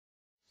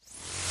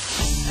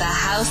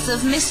House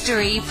of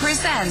Mystery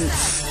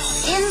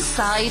presents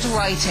Inside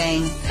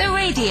Writing, the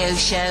radio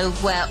show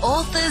where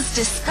authors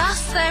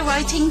discuss their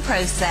writing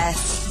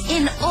process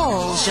in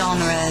all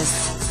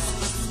genres.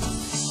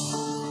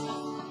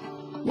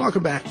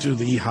 Welcome back to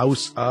the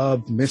House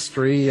of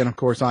Mystery, and of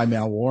course I'm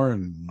Al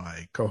Warren.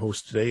 My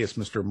co-host today is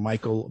Mr.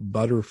 Michael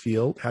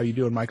Butterfield. How you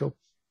doing, Michael?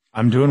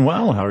 I'm doing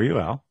well. How are you,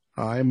 Al?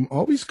 I'm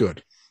always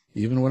good.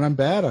 Even when I'm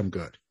bad, I'm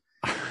good.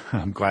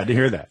 I'm glad to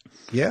hear that.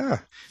 Yeah.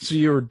 So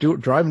you were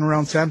driving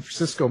around San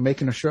Francisco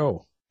making a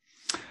show.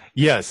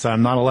 Yes,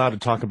 I'm not allowed to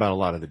talk about a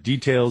lot of the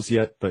details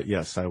yet, but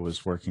yes, I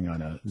was working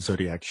on a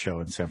Zodiac show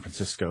in San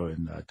Francisco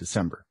in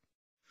December.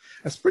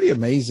 That's pretty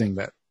amazing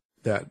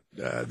that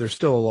there's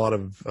still a lot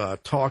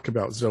of talk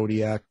about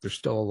Zodiac. There's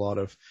still a lot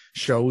of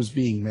shows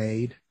being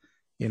made,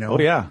 you know.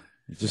 Oh, yeah.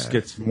 It just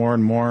gets more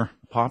and more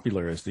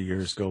popular as the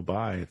years go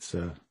by. It's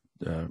a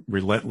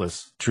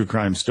relentless true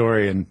crime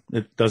story, and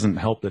it doesn't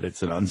help that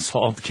it's an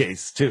unsolved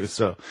case too.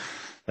 So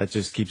that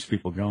just keeps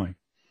people going.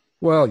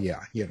 Well,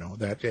 yeah, you know,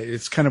 that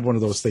it's kind of one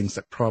of those things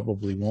that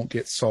probably won't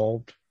get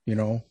solved, you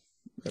know.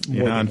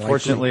 Yeah,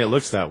 unfortunately, it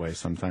looks that way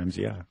sometimes.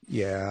 Yeah.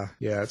 Yeah.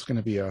 It's going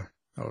to be a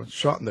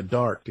shot in the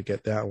dark to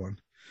get that one.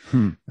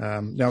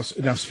 Now,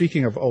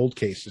 speaking of old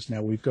cases,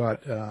 now we've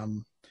got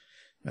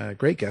a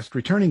great guest,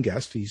 returning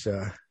guest. He's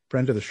a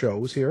friend of the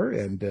show's here,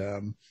 and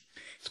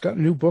he's got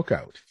a new book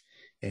out.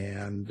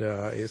 And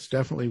it's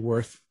definitely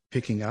worth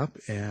picking up,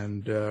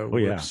 and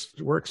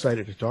we're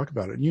excited to talk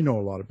about it. And you know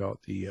a lot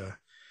about the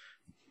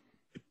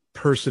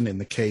person in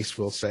the case,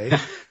 we'll say.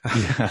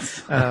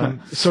 Yes.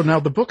 So now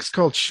the book's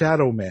called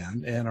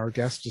ShadowMan, and our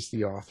guest is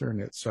the author,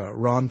 and it's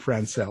Ron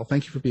Franscell.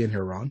 Thank you for being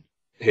here, Ron.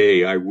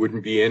 Hey, I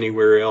wouldn't be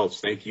anywhere else.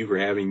 Thank you for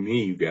having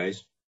me, you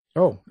guys.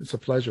 Oh, it's a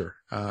pleasure.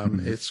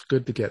 It's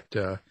good to get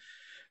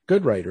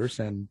good writers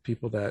and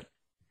people that,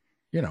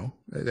 you know,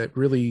 that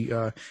really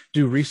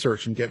do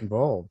research and get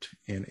involved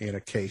in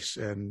a case,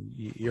 and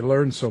you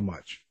learn so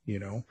much, you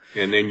know.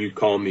 And then you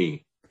call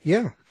me.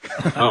 Yeah.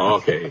 Oh,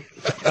 okay.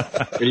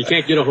 When you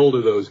can't get a hold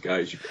of those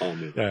guys, you call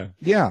me.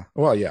 Yeah.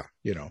 Well, yeah,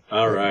 you know.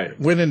 All right.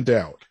 When in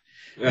doubt.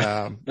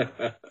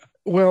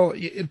 Well,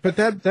 but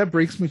that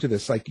brings me to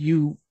this, like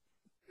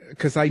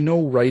because I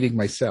know writing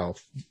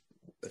myself,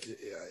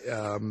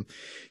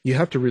 you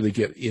have to really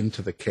get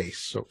into the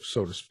case,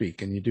 so to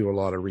speak, and you do a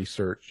lot of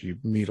research, you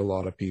meet a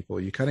lot of people,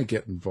 you kind of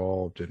get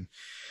involved, and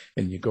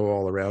you go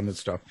all around and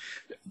stuff.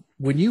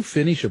 When you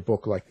finish a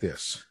book like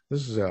this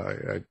is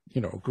a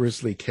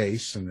grisly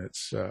case, and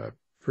it's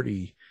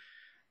pretty,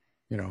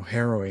 you know,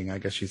 harrowing, I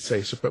guess you'd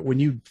say. So, but when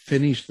you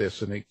finish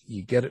this and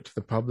you get it to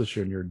the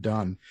publisher and you're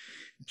done,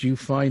 do you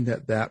find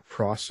that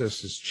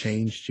process has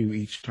changed you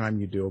each time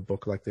you do a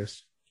book like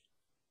this?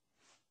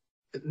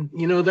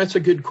 You know, that's a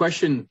good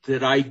question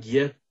that I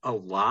get a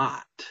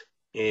lot,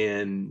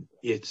 and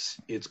it's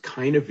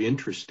kind of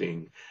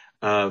interesting.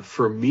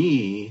 For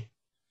me,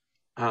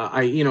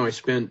 I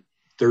spent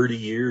 30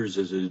 years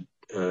as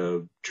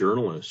a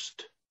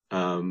journalist,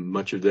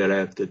 much of that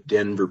at the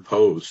Denver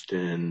Post,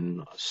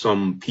 and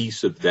some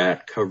piece of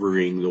that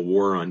covering the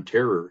war on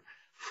terror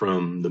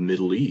from the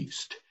Middle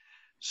East.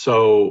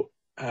 So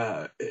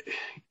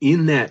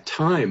in that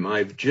time,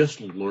 I've just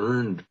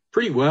learned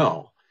pretty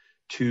well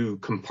to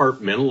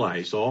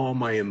compartmentalize all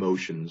my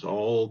emotions,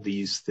 all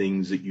these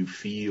things that you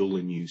feel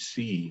and you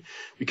see,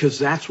 because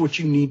that's what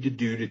you need to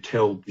do to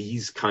tell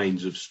these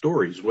kinds of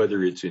stories,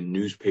 whether it's in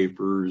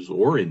newspapers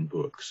or in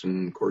books.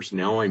 And of course,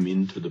 now I'm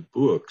into the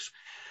books.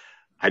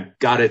 I've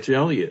got to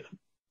tell you,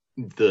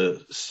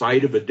 the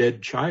sight of a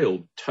dead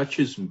child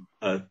touches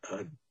a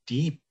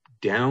deep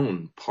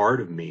down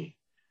part of me.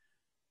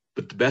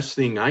 But the best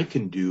thing I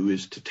can do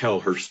is to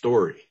tell her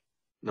story,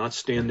 not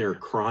stand there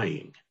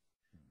crying.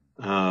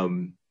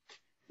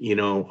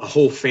 A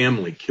whole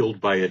family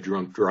killed by a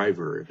drunk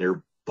driver.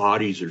 Their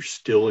bodies are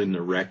still in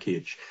the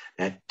wreckage.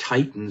 That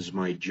tightens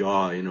my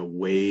jaw in a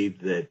way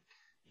that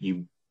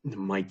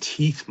my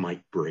teeth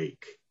might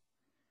break.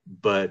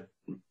 But,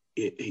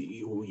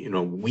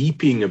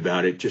 weeping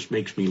about it just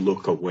makes me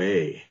look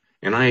away.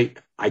 And I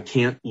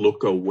can't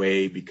look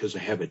away because I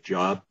have a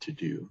job to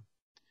do.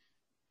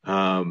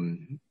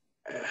 I'm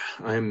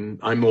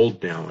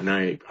old now, and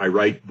I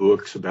write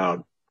books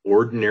about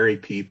ordinary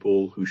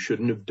people who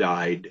shouldn't have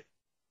died,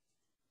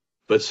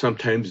 but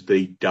sometimes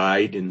they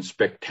died in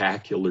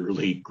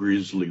spectacularly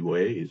grisly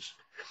ways.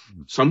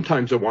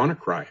 Sometimes I want to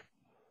cry,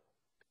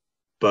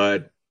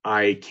 but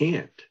I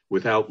can't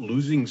without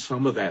losing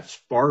some of that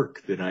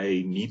spark that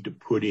I need to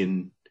put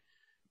in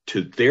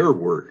to their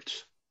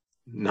words,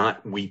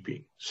 not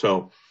weeping.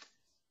 So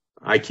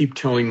I keep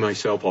telling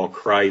myself I'll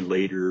cry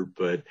later,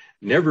 but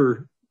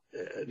never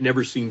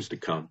seems to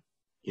come.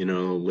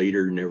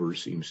 Later never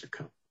seems to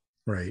come.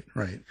 Right.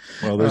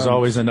 Well, there's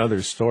always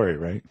another story,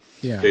 right?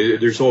 Yeah.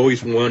 There's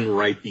always one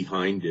right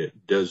behind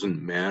it.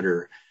 Doesn't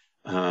matter.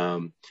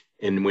 And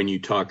when you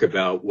talk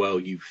about,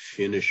 you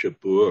finish a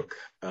book,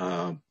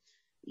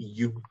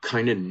 you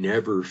kind of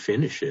never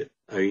finish it.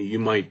 You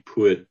might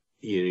put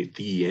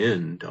the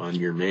end on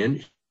your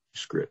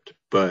manuscript,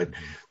 but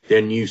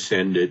then you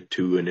send it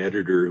to an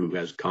editor who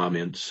has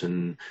comments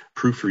and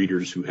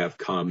proofreaders who have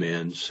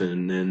comments,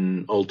 and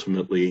then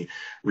ultimately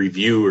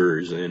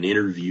reviewers and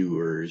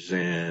interviewers,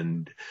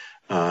 and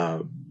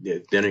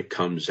then it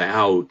comes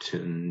out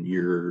and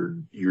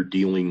you're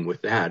dealing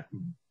with that.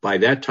 By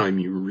that time,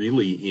 you're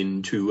really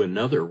into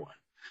another one.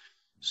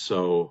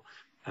 So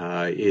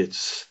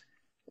it's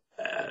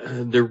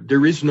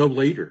there is no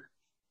later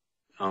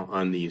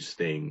on these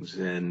things.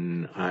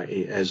 And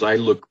as I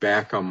look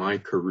back on my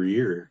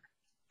career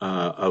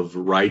of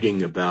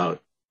writing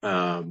about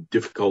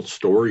difficult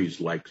stories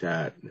like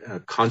that,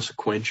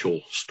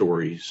 consequential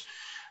stories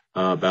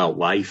about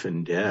life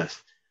and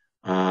death,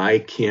 I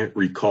can't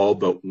recall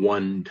but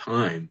one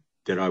time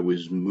that I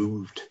was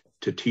moved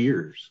to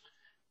tears.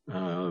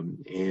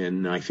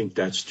 And I think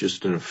that's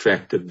just an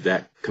effect of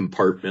that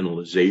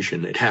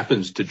compartmentalization. It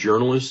happens to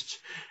journalists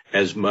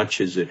as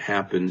much as it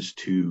happens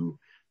to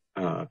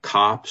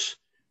cops,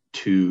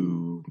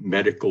 to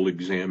medical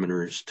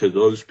examiners, to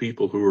those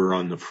people who are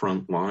on the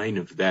front line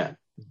of that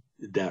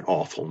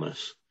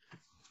awfulness.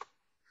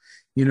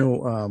 You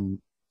know,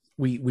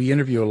 we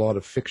interview a lot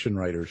of fiction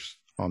writers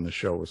on the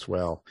show as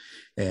well,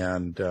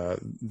 and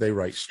they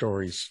write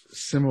stories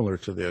similar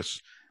to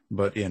this,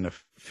 but in a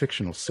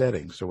fictional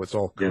setting. So it's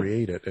all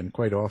created. And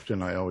quite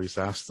often I always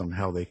ask them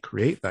how they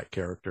create that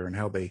character and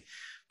how they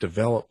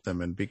develop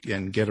them and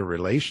get a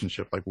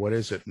relationship. Like, what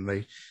is it?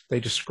 And they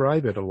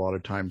describe it a lot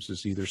of times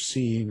as either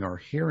seeing or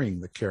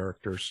hearing the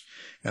characters,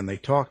 and they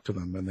talk to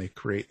them and they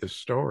create this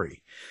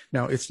story.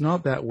 Now, it's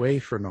not that way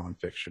for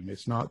nonfiction.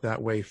 It's not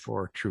that way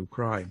for true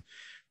crime.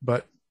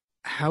 But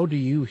how do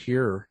you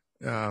hear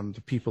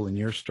the people in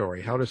your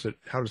story? How does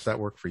that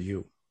work for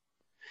you?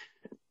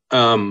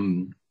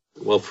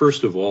 Well,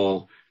 first of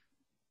all,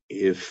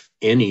 if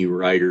any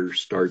writer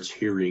starts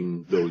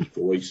hearing those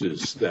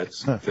voices,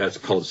 that's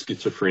called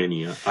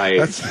schizophrenia.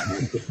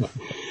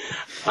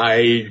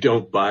 I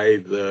don't buy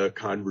the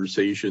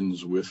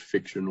conversations with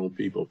fictional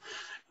people.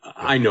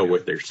 I know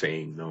what they're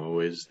saying, though,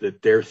 is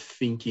that they're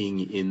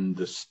thinking in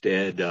the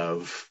stead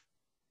of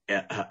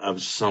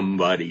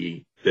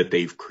somebody that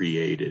they've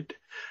created.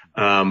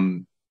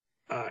 In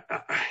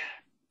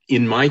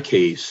my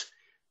case,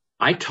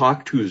 I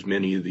talk to as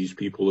many of these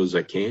people as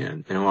I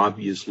can. Now,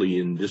 obviously,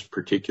 in this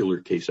particular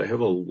case, I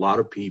have a lot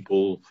of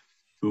people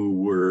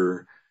who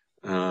were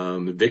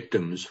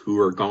victims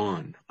who are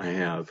gone. I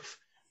have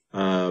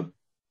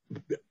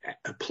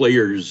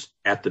players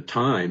at the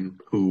time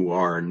who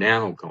are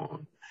now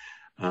gone.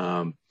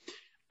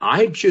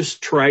 I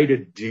just try to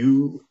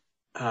do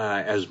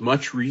as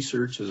much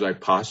research as I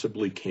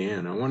possibly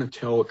can. I want to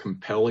tell a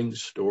compelling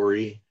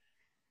story.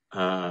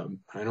 I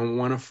don't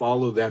want to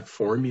follow that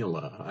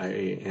formula.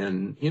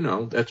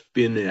 That's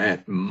been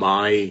at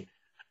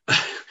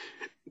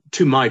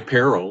to my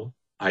peril,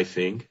 I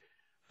think.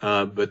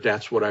 But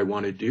that's what I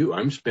want to do.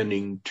 I'm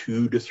spending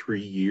 2 to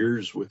 3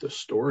 years with a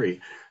story.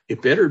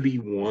 It better be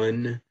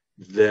one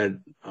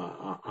that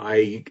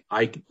I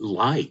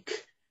like.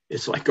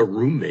 It's like a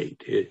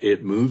roommate.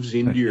 It moves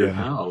into your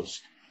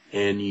house,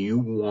 and you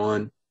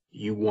want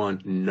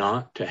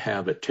not to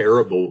have a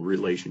terrible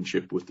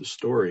relationship with the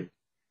story.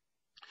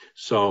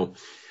 So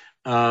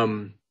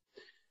I'm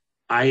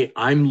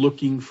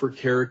looking for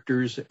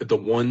characters, the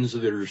ones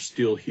that are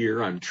still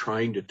here. I'm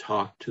trying to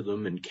talk to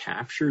them and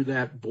capture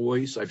that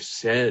voice. I've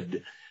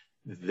said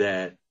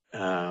that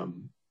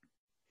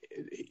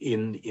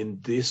in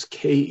this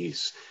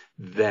case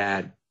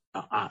that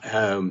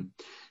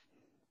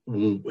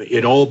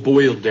it all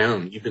boiled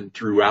down, even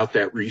throughout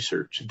that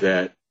research,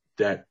 that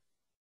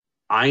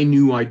I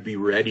knew I'd be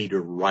ready to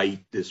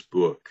write this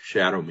book,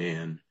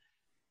 ShadowMan,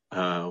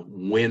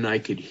 when I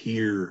could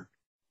hear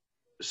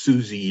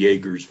Susie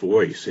Yeager's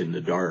voice in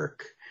the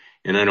dark.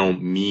 And I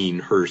don't mean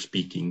her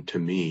speaking to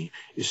me.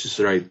 It's just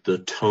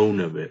the tone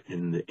of it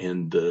and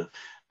the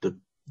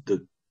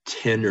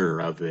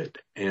tenor of it.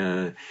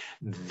 And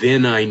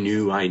then I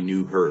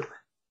knew her.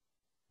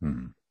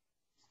 Hmm.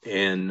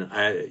 And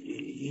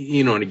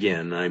and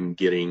again,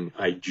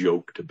 I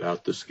joked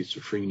about the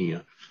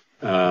schizophrenia,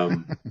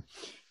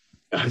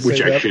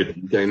 which I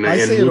shouldn't. And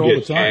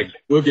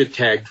we'll get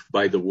tagged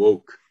by the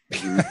woke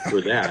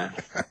for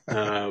that.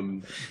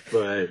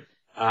 But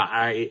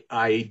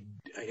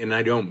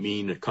I don't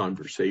mean a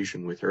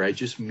conversation with her. I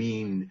just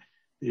mean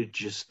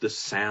just the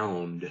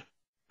sound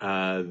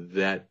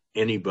that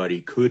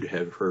anybody could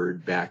have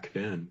heard back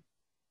then.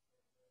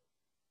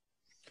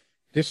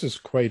 This is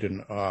quite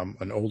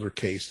an older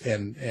case,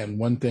 and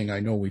one thing I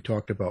know we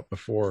talked about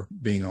before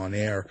being on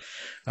air,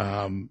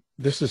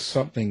 this is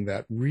something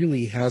that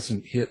really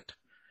hasn't hit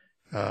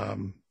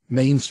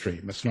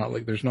mainstream. It's not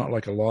like there's not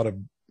like a lot of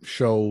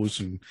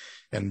shows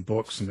and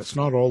books, and it's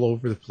not all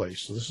over the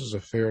place. So this is a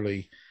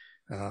fairly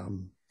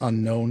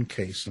unknown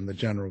case in the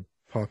general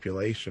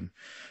population,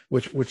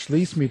 which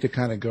leads me to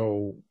kind of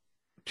go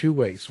two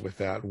ways with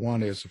that.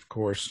 One is, of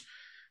course,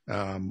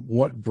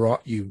 what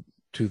brought you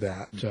to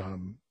that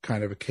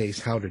kind of a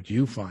case? How did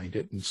you find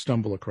it and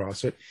stumble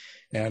across it?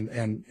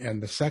 And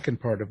the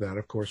second part of that,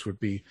 of course, would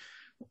be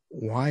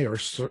why are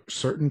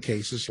certain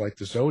cases like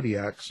the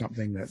Zodiac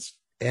something that's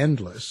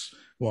endless,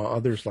 while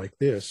others like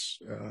this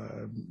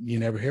you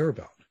never hear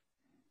about?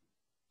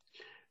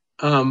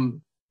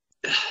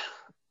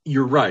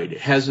 You're right.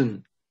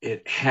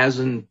 It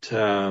hasn't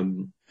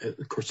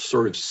of course,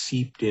 sort of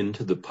seeped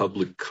into the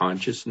public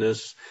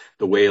consciousness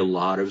the way a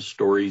lot of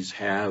stories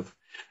have.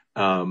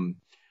 Part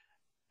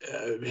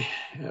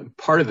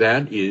of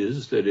that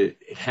is that it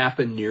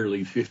happened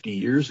nearly 50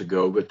 years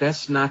ago, but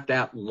that's not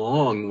that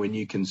long when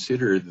you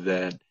consider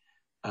that,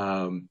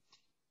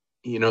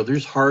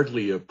 there's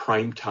hardly a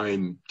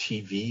primetime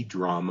TV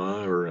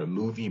drama or a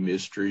movie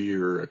mystery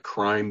or a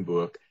crime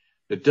book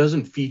that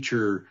doesn't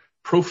feature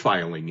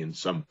profiling in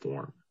some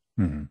form.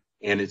 Mm-hmm.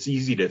 And it's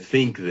easy to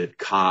think that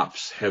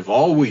cops have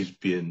always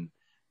been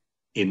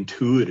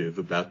intuitive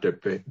about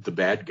the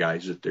bad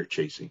guys that they're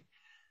chasing.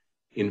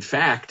 In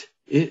fact,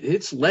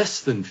 it's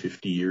less than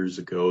 50 years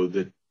ago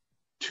that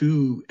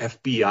two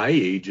FBI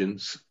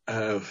agents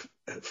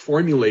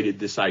formulated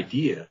this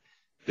idea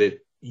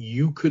that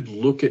you could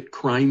look at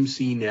crime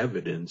scene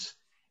evidence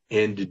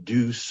and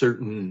deduce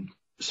certain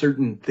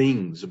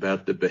things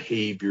about the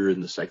behavior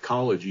and the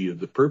psychology of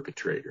the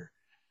perpetrator.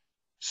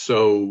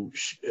 So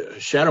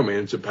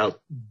ShadowMan's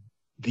about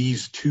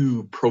these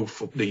two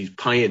these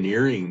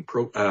pioneering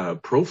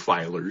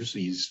profilers,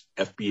 these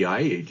FBI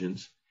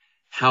agents,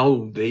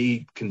 how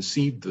they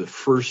conceived the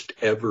first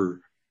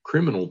ever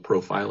criminal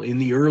profile in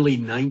the early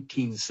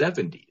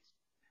 1970s,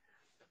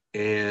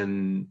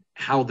 and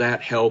how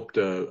that helped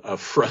a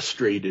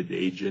frustrated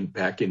agent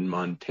back in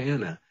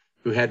Montana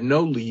who had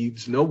no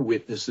leads, no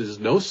witnesses,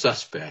 no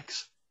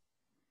suspects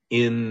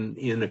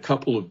in a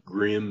couple of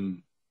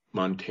grim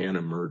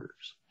Montana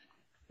murders.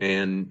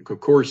 And of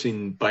course,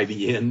 by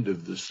the end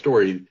of the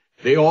story,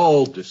 they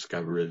all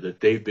discover that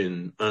they've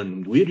been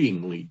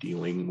unwittingly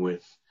dealing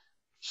with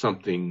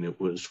something that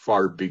was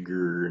far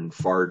bigger and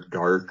far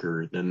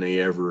darker than they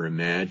ever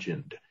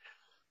imagined.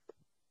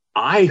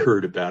 I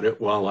heard about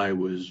it while I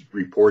was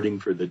reporting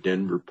for the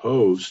Denver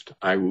Post.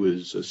 I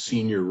was a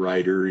senior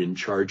writer in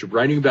charge of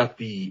writing about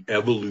the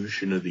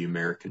evolution of the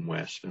American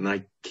West. And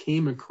I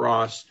came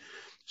across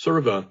sort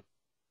of a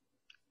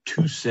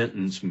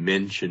 2-sentence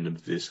mention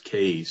of this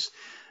case.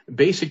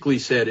 Basically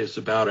said it's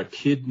about a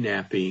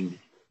kidnapping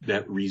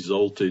that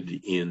resulted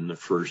in the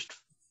first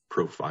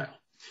profile.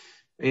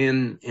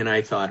 And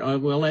I thought, oh,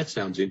 well, that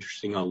sounds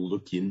interesting. I'll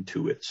look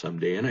into it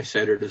someday. And I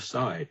set it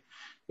aside.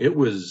 It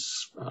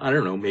was, I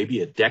don't know,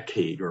 maybe a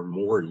decade or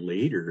more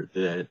later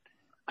that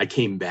I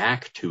came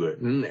back to it.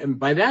 And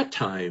by that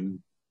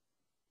time,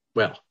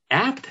 well,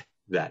 at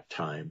that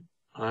time,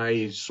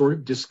 I sort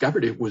of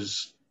discovered it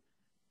was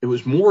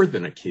more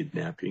than a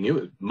kidnapping. It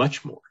was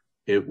much more.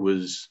 It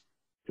was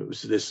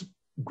this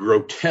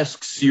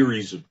grotesque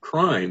series of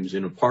crimes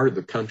in a part of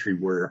the country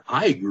where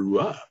I grew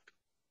up.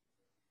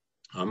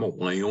 I'm a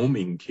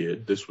Wyoming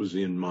kid. This was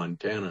in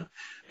Montana.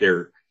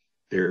 They're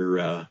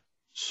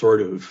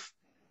sort of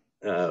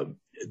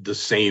the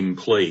same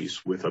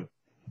place with a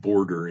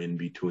border in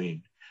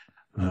between.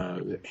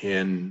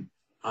 And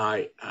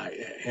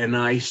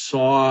I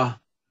saw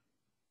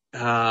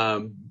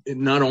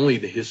not only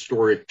the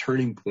historic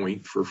turning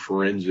point for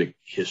forensic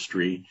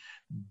history,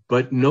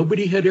 but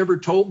nobody had ever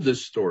told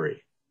this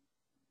story.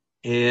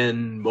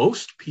 And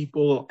most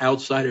people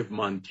outside of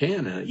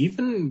Montana,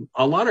 even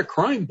a lot of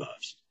crime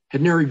buffs,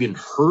 had never even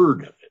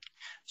heard of it.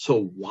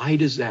 So why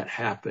does that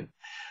happen?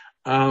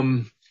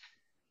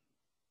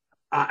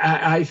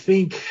 I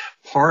think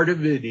part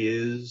of it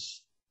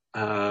is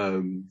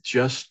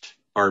just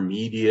our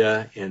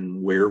media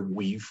and where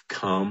we've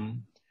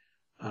come.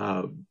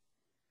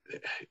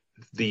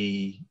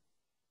 The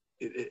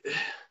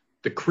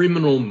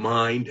criminal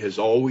mind has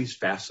always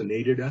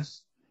fascinated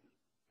us.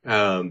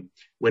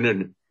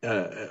 When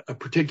a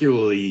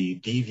particularly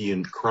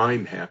deviant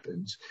crime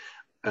happens,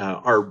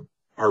 our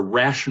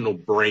rational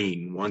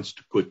brain wants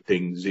to put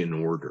things in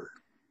order.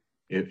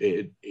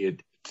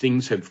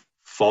 Things have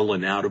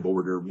fallen out of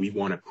order. We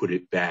want to put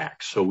it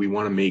back. So we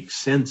want to make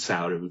sense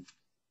out of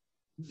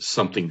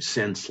something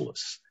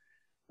senseless.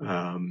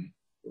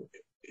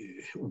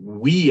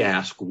 We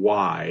ask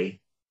why,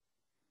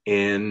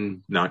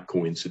 and not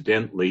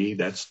coincidentally,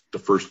 that's the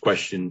first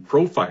question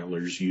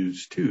profilers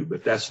use too,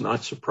 but that's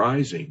not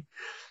surprising.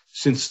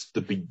 Since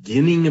the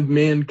beginning of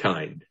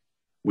mankind,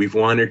 we've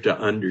wanted to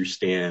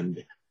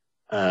understand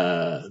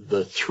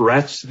the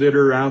threats that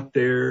are out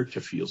there, to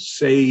feel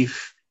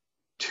safe,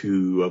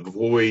 to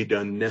avoid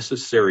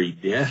unnecessary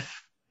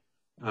death.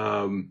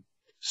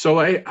 So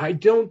I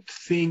don't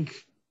think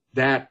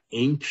that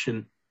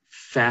ancient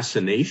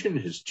fascination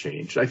has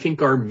changed. I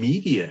think our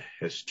media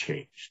has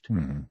changed.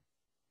 Mm-hmm.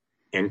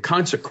 And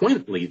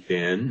consequently,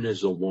 then,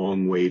 is a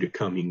long way to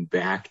coming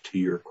back to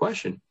your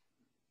question.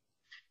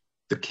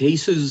 The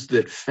cases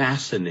that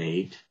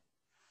fascinate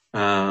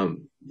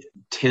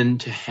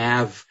tend to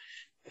have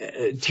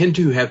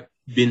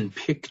been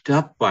picked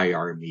up by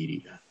our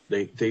media.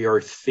 They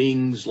are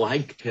things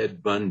like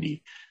Ted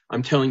Bundy.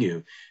 I'm telling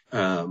you,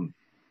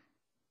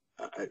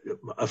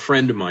 a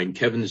friend of mine,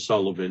 Kevin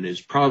Sullivan,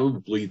 is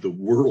probably the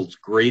world's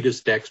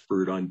greatest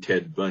expert on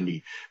Ted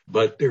Bundy,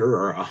 but there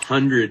are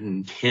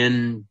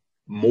 110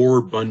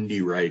 more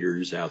Bundy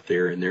writers out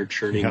there, and they're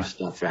churning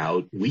stuff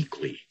out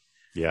weekly.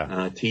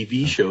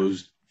 TV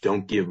shows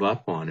don't give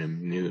up on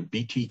him. You know,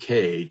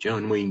 BTK,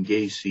 John Wayne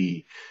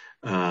Gacy,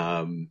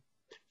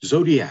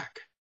 Zodiac,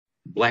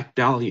 Black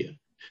Dahlia.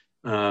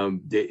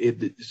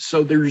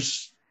 So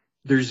there's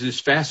this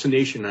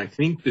fascination, I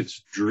think,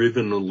 that's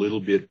driven a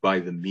little bit by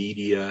the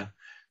media.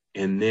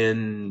 And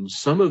then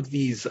some of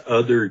these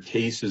other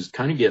cases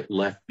kind of get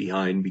left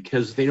behind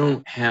because they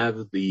don't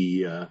have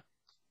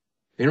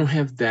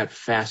that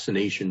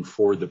fascination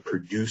for the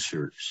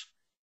producers.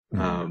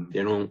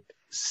 They don't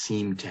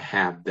seem to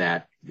have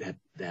that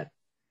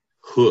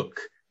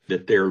hook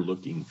that they're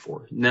looking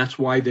for. And that's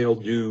why they'll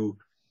do,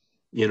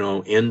 you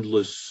know,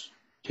 endless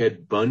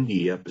Ted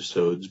Bundy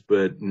episodes,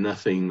 but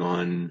nothing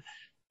on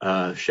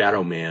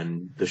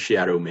ShadowMan, the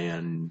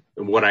ShadowMan,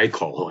 what I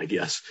call, I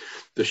guess,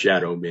 the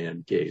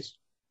ShadowMan case.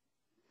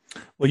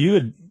 Well, you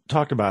had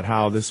talked about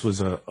how this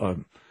was a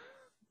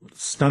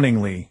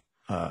stunningly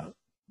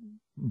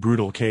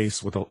brutal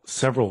case with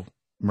several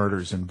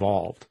murders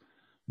involved.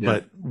 Yeah.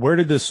 But where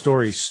did this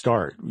story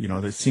start? You know,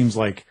 it seems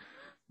like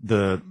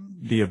the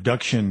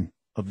abduction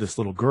of this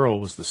little girl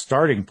was the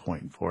starting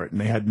point for it, and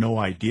they had no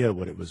idea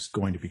what it was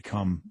going to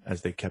become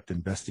as they kept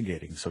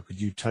investigating. So could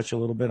you touch a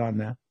little bit on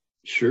that?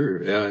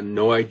 Sure.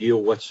 No idea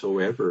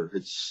whatsoever.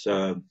 It's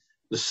the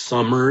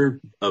summer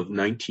of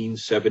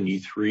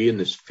 1973, and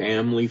this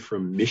family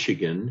from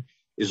Michigan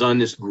is on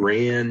this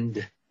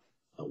grand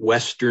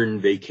Western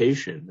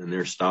vacation, and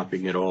they're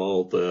stopping at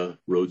all the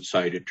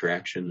roadside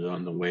attractions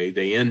on the way.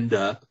 They end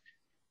up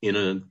in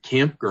a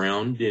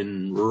campground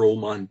in rural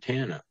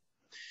Montana.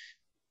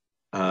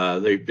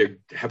 They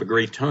have a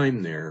great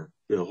time there,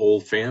 the whole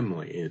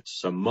family.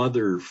 It's a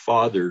mother,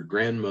 father,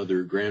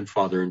 grandmother,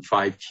 grandfather, and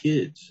 5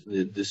 kids.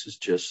 This is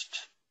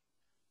just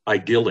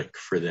idyllic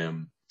for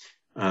them.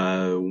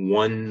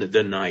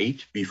 The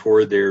night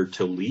before they're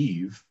to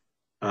leave,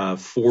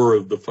 4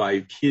 of the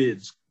 5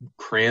 kids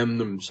cram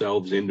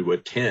themselves into a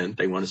tent.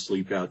 They want to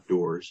sleep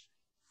outdoors.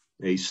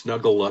 They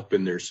snuggle up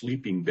in their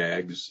sleeping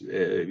bags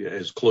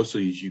as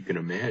closely as you can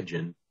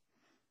imagine.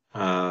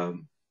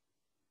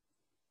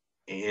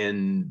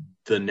 And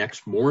the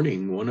next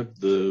morning, one of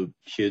the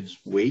kids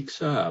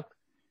wakes up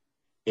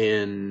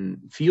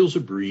and feels a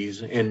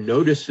breeze and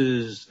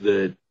notices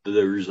that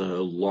there's a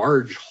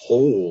large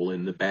hole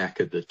in the back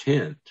of the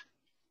tent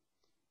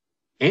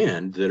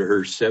and that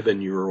her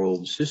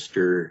 7-year-old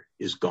sister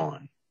is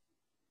gone.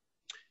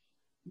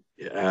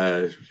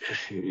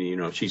 You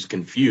know, she's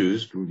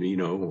confused, you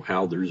know,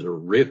 how there's a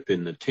rip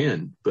in the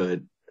tent,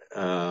 but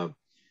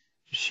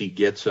she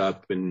gets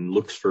up and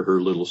looks for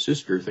her little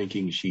sister,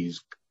 thinking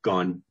she's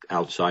gone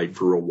outside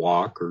for a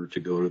walk or to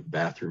go to the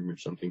bathroom or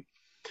something.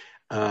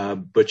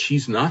 But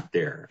she's not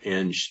there.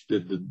 And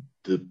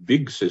the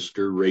big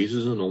sister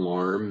raises an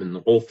alarm, and the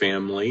whole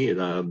family,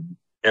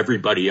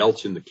 everybody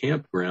else in the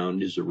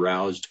campground is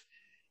aroused,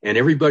 and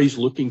everybody's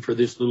looking for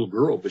this little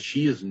girl, but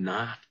she is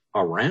not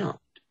around.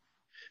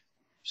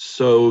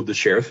 So the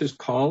sheriff is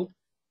called.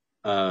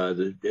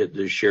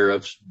 The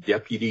sheriff's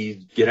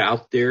deputies get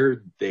out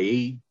there.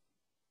 They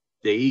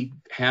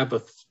have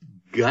a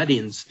gut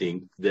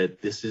instinct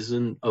that this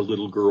isn't a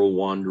little girl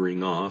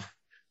wandering off.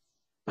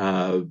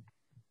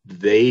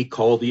 They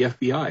call the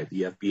FBI.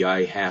 The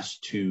FBI has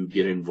to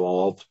get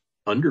involved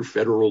under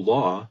federal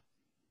law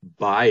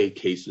in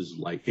cases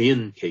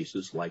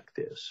like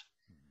this.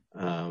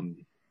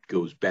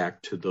 Goes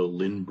back to the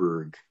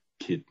Lindbergh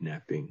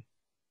kidnapping.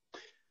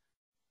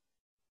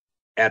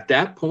 At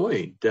that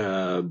point,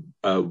 the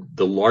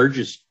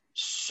largest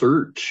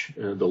search,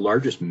 the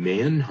largest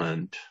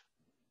manhunt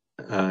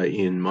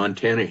in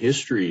Montana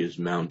history is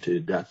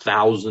mounted.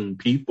 1,000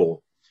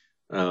 people,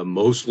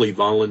 mostly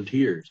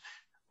volunteers,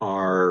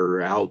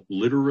 are out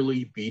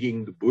literally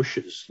beating the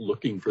bushes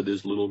looking for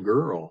this little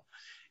girl,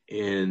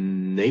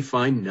 and they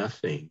find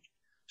nothing.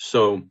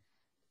 So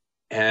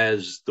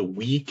as the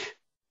week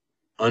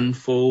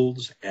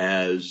unfolds,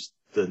 as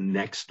the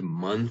next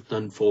month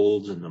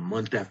unfolds, and the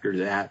month after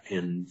that,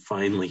 and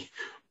finally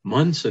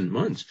months and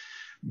months,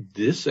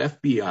 this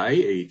FBI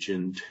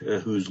agent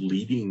who's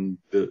leading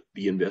the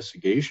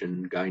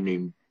investigation, a guy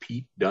named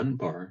Pete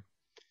Dunbar,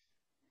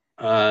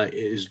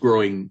 is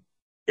growing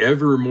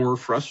ever more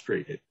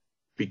frustrated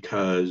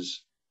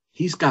because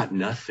he's got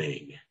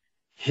nothing.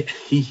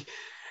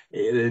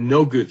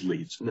 No good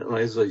leads.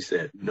 As I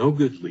said, no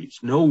good leads,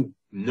 no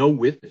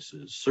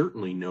witnesses,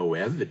 certainly no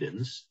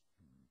evidence.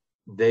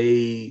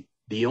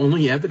 The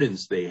only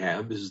evidence they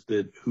have is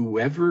that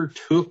whoever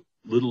took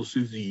little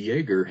Susie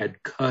Yeager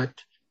had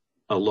cut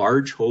a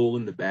large hole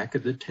in the back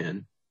of the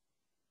tent,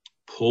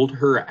 pulled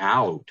her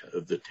out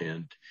of the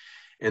tent,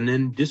 and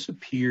then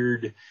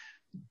disappeared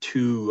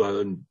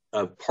to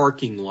a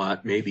parking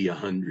lot maybe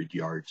 100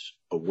 yards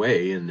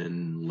away, and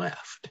then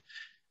left.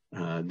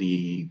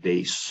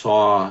 They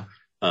saw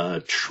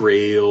a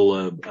trail,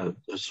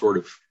 a sort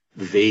of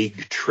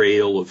vague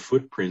trail of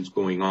footprints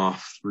going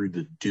off through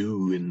the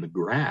dew in the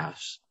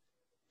grass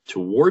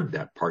toward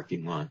that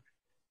parking lot.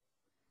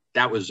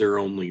 That was their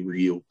only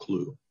real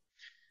clue.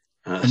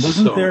 And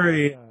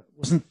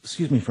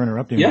excuse me for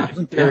interrupting. Yeah,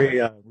 wasn't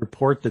there a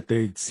report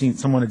that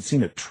someone had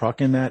seen a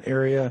truck in that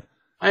area?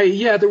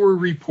 There were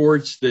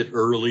reports that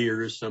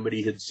earlier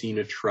somebody had seen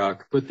a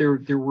truck, but there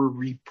were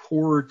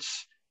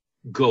reports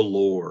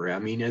galore. I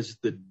mean, as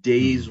the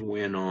days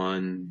went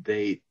on,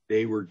 they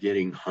were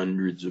getting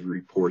hundreds of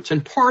reports.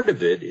 And part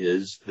of it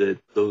is that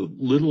the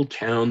little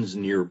towns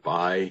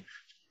nearby,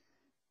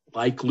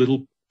 like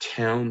little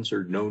towns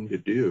are known to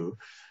do,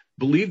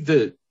 believe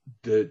that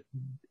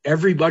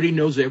everybody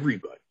knows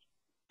everybody.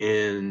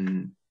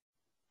 And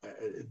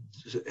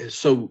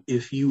so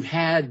if you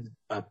had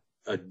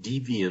a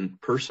deviant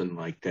person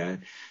like that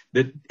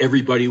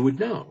everybody would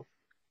know.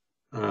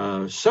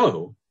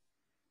 So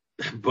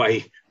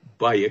by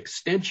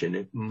extension,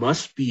 it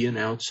must be an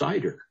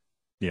outsider.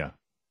 Yeah.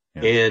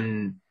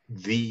 And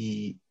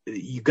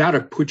you got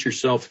to put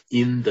yourself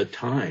in the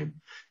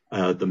time.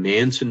 The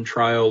Manson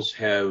trials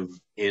have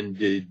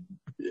ended,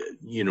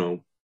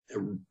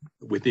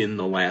 within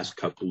the last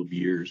couple of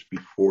years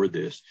before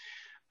this.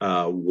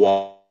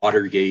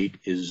 Watergate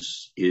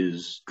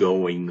is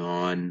going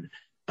on.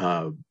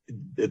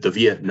 The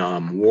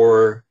Vietnam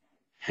War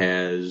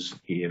has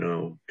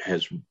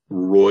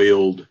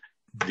roiled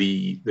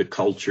the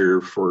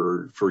culture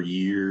for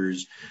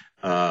years.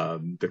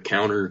 The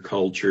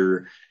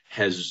counterculture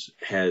has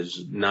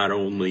not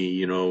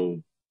only,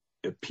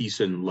 peace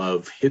and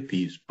love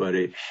hippies, but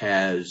it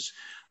has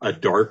a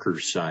darker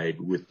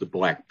side with the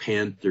Black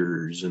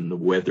Panthers and the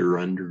Weather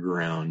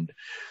Underground.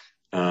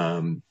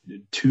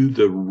 To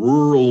the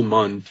rural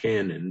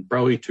Montanan,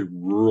 probably to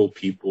rural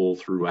people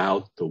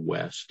throughout the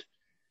West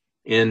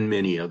and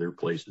many other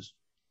places,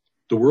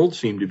 the world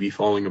seemed to be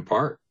falling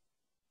apart.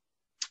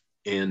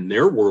 And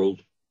their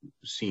world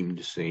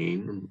seemed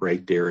sane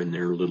right there in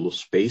their little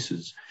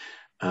spaces.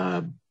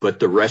 But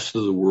the rest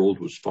of the world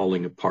was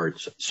falling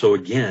apart. So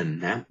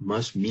again, that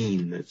must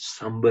mean that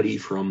somebody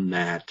from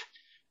that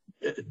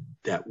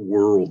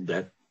world,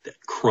 that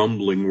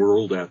crumbling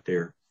world out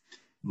there,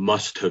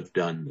 must have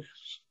done this.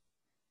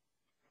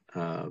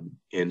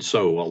 And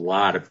so a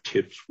lot of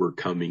tips were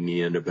coming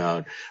in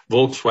about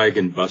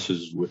Volkswagen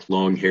buses with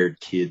long-haired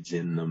kids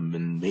in them,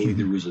 and maybe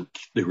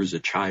there was a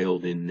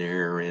child in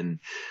there, and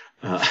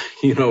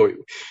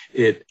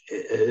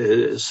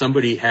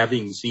somebody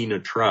having seen a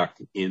truck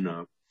in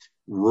a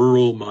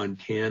rural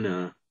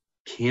Montana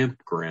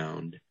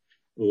campground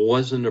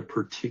wasn't a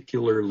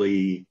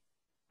particularly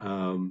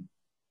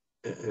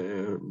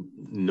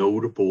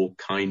notable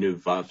kind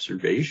of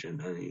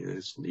observation. I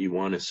mean, you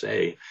want to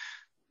say,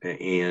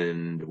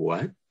 and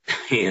what?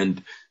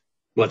 And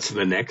what's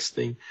the next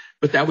thing?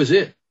 But that was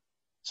it.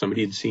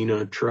 Somebody had seen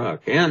a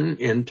truck.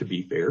 And to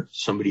be fair,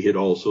 somebody had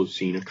also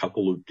seen a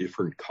couple of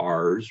different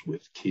cars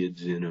with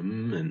kids in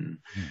them, and,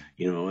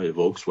 a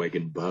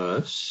Volkswagen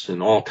bus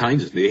and all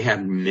kinds of, they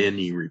had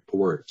many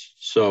reports.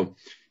 So,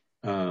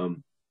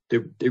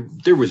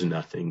 there was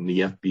nothing. The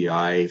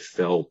FBI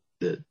felt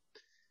that,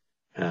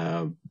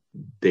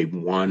 they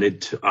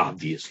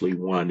obviously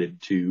wanted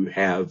to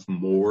have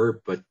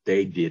more, but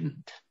they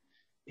didn't.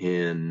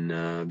 And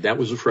that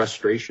was a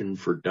frustration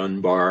for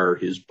Dunbar,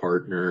 his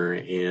partner,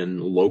 and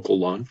local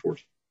law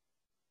enforcement.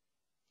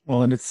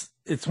 Well, and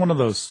it's one of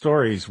those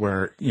stories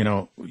where,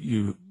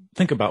 you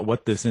think about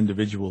what this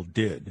individual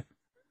did,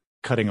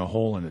 cutting a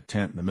hole in a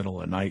tent in the middle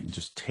of the night and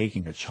just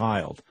taking a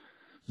child.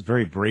 It's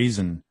very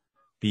brazen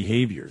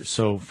behavior.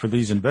 So for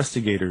these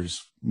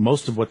investigators,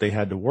 most of what they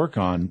had to work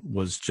on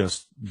was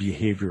just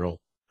behavioral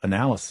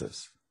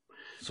analysis.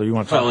 So you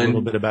want to talk a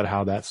little bit about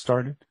how that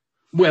started?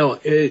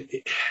 Well,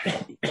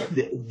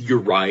 you're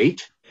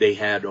right. They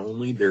had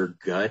only their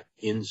gut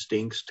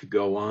instincts to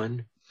go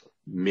on.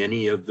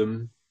 Many of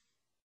them,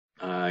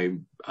 I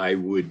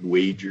would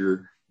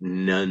wager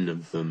none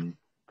of them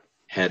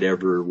had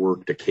ever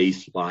worked a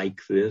case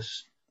like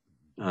this.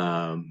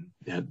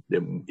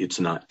 It's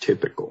not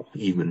typical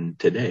even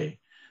today.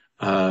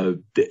 There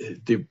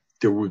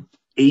were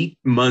 8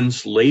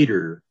 months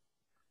later,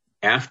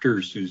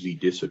 after Susie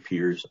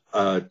disappears,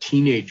 a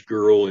teenage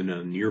girl in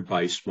a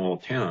nearby small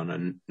town, a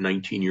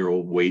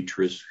 19-year-old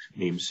waitress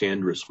named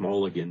Sandra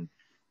Smulligan,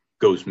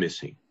 goes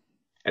missing.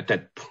 At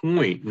that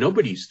point,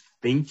 nobody's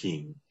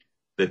thinking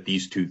that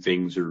these two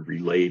things are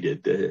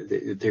related.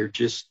 They're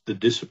just the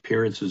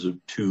disappearances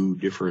of two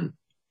different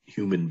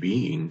human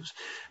beings,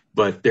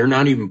 but they're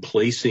not even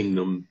placing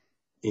them,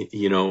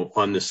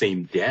 on the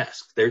same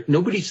desk.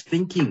 Nobody's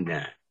thinking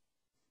that.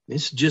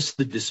 It's just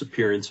the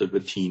disappearance of a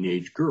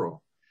teenage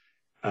girl.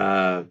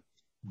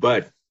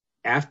 But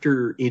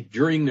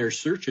during their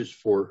searches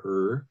for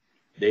her,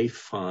 they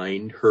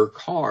find her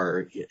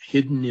car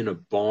hidden in a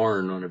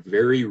barn on a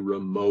very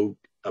remote,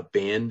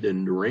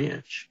 abandoned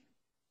ranch.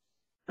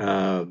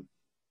 As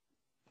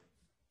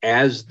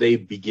they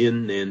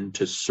begin then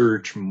to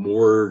search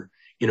in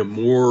a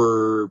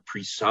more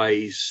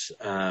precise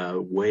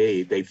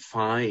way, they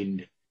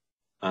find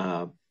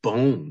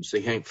bones.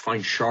 They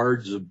find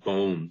shards of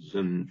bones,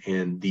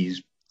 and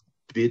these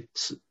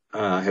bits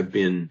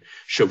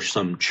show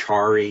some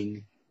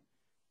charring,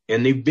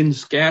 and they've been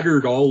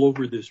scattered all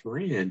over this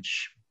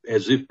ranch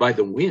as if by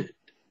the wind.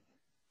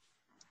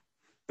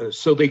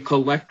 So they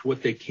collect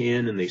what they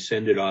can and they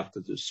send it off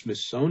to the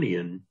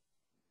Smithsonian,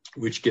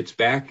 which gets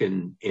back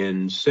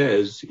and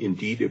says,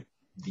 indeed, if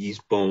these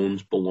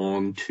bones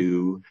belong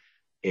to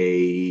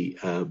a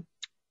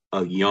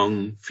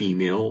young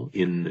female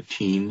in the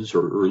teens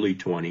or early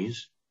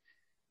 20s,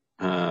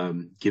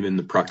 given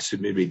the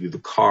proximity to the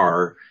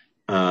car,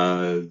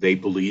 they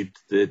believed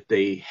that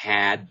they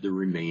had the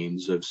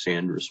remains of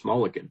Sandra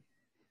Smulligan.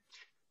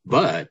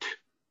 But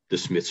the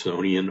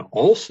Smithsonian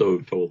also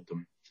told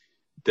them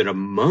that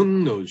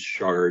among those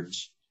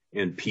shards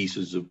and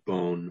pieces of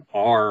bone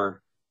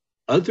are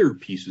other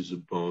pieces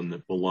of bone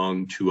that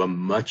belong to a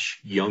much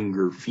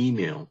younger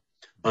female,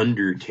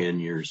 under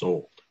 10 years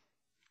old.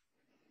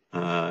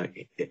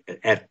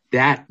 At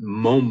that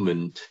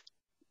moment,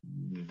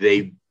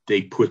 they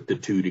put the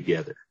two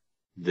together,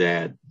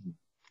 that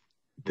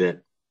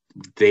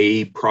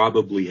they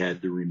probably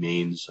had the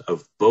remains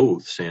of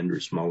both Sandra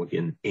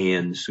Smulligan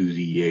and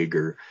Susie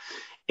Yeager,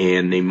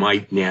 and they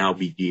might now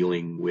be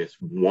dealing with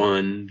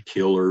one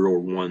killer or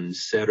one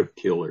set of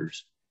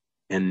killers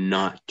and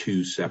not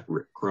two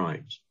separate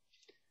crimes.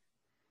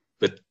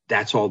 But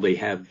that's all they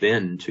have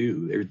then,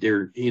 too.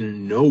 They're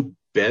in no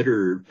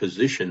better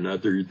position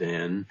other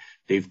than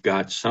they've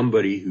got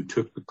somebody who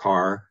took the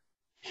car,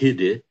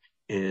 hid it,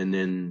 and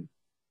then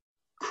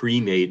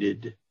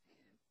cremated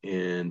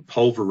and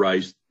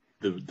pulverized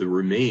the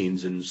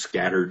remains and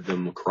scattered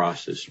them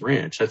across this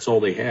ranch. That's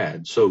all they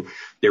had. So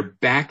they're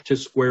back to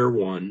square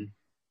one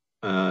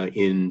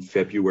in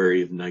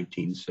February of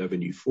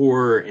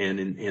 1974,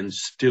 and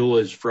still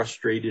as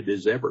frustrated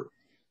as ever.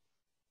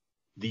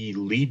 The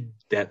lead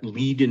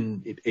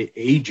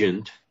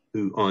agent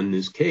who on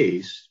this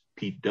case,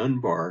 Pete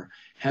Dunbar,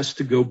 has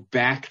to go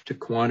back to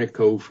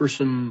Quantico for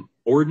some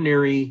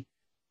ordinary,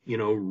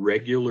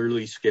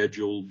 regularly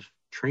scheduled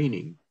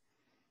training.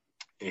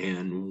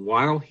 And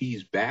while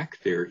he's back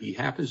there, he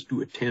happens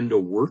to attend a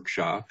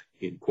workshop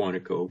in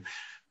Quantico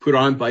put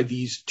on by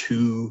these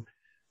two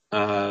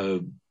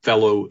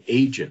fellow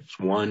agents.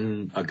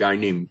 One, a guy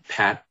named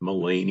Pat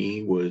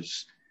Mullaney,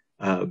 was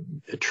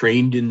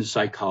trained in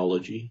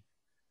psychology.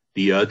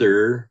 The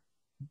other,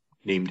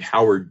 named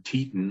Howard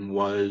Teeton,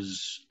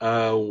 was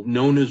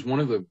known as one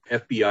of the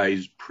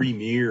FBI's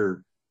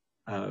premier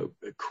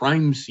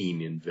crime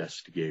scene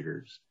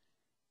investigators.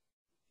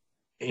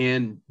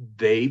 And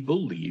they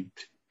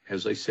believed,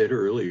 as I said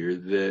earlier,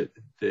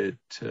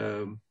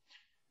 that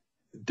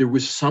there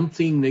was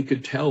something they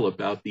could tell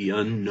about the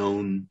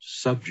unknown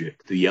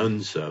subject, the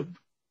unsub,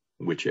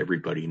 which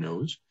everybody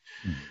knows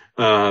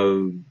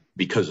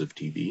because of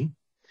TV.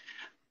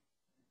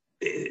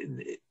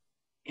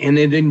 And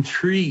it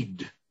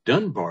intrigued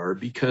Dunbar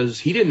because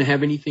he didn't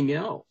have anything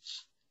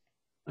else.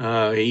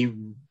 He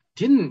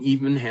didn't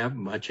even have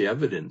much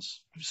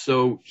evidence.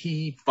 So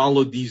he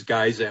followed these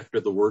guys after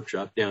the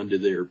workshop down to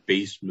their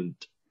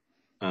basement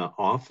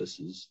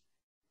offices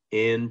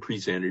and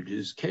presented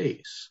his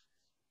case.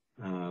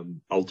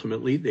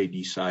 Ultimately, they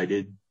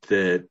decided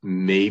that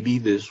maybe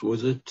this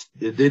was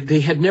they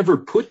had never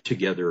put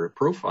together a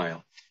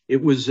profile.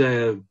 It was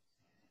the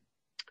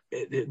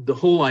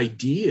whole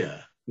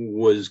idea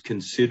was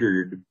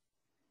considered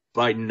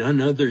by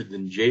none other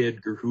than J.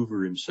 Edgar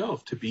Hoover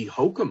himself to be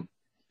hokum,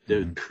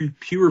 the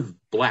pure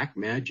black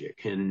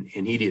magic, and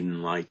he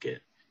didn't like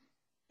it.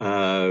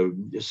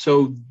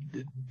 So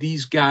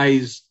these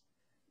guys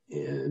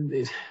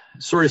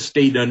sort of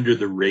stayed under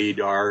the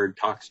radar,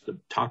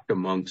 talked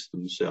amongst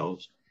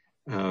themselves.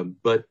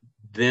 But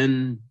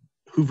then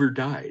Hoover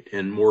died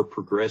and more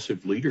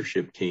progressive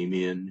leadership came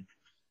in,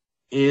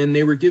 and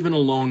they were given a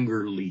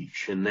longer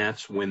leash, and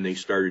that's when they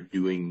started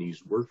doing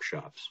these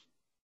workshops.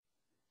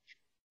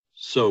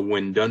 So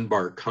when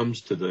Dunbar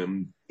comes to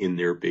them in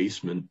their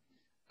basement,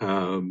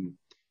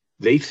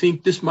 they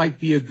think this might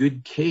be a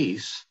good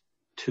case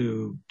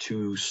to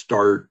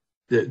start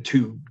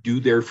to do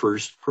their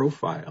first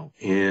profile,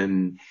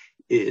 and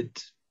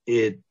it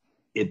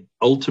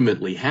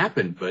ultimately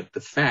happened. But the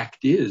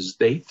fact is,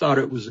 they thought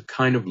it was a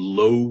kind of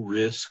low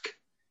risk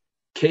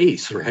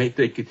case, right?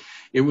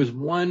 It was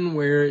one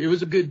where it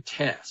was a good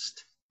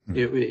test.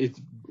 It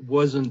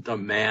wasn't a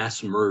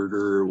mass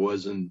murder. It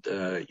wasn't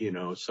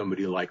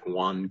somebody like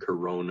Juan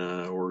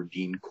Corona or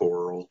Dean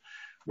Coral,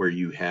 where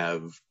you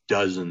have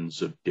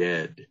dozens of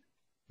dead.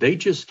 They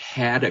just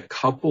had a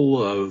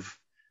couple of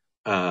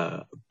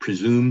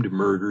presumed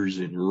murders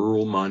in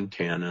rural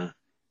Montana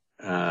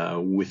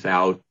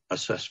without a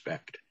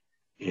suspect.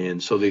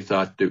 And so they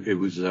thought that it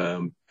was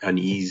an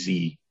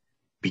easy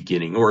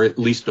beginning, or at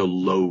least a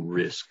low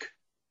risk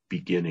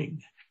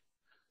beginning.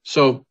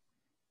 So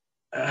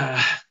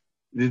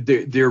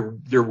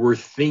there were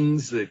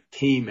things that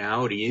came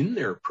out in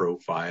their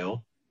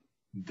profile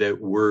that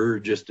were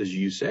just as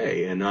you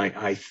say. And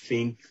I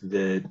think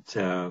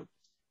that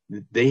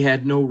they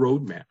had no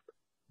roadmap.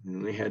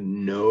 They had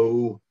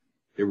no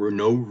There were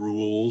no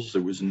rules.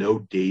 There was no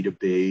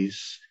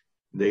database.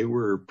 They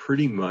were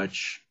pretty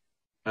much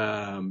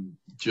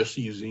just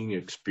using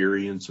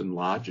experience and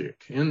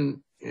logic,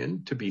 and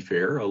to be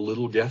fair, a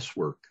little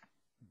guesswork.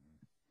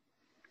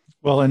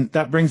 Well, and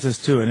that brings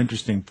us to an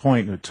interesting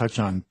point to touch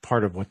on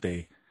part of what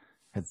they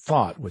had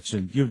thought, which,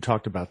 and you've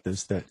talked about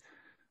this, that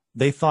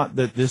they thought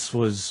that this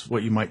was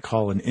what you might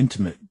call an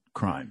intimate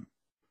crime,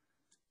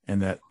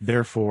 and that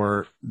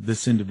therefore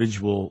this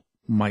individual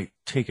might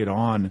take it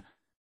on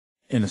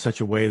in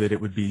such a way that it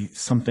would be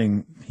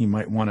something he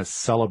might want to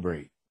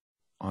celebrate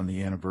on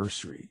the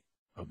anniversary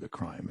of the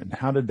crime. And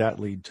how did that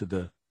lead to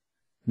the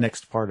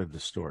next part of the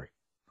story?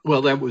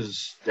 Well, that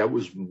was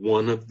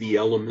one of the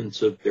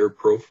elements of their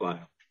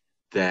profile,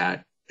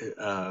 that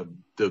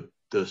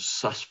the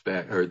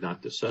suspect, or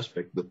not the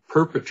suspect, the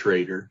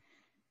perpetrator,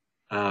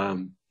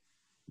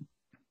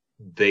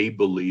 they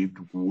believed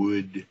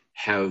would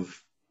have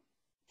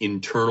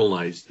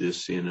internalized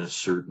this in a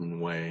certain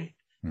way.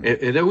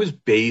 And that was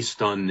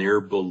based on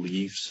their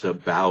beliefs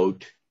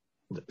about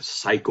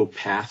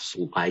psychopaths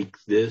like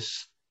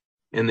this.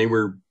 And they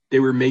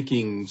were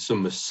making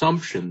some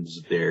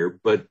assumptions there,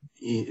 but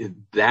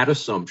that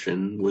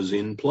assumption was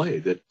in play,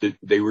 that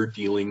they were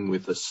dealing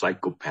with a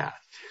psychopath.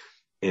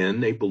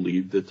 And they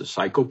believed that the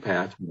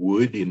psychopath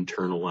would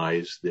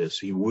internalize this.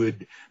 He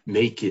would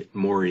make it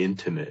more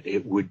intimate.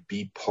 It would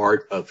be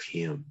part of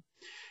him.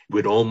 It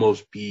would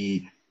almost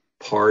be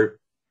part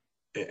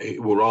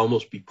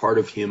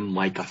of him,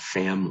 like a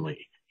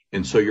family.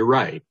 And so you're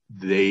right.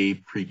 They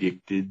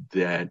predicted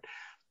that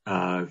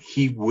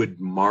he would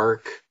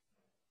mark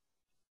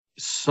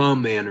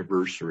some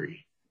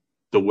anniversary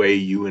the way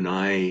you and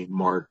I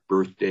mark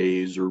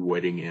birthdays or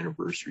wedding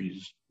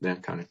anniversaries,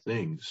 that kind of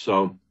thing.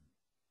 So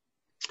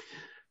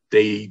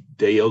they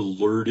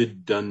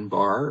alerted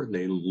Dunbar,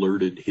 they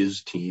alerted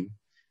his team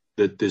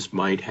that this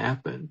might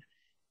happen.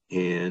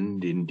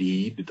 And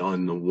indeed,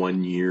 on the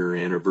 1-year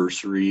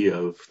anniversary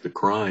of the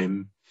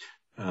crime,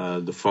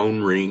 the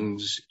phone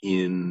rings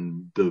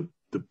in the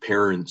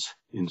parents,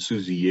 in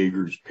Susie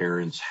Yeager's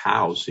parents'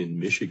 house in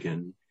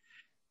Michigan,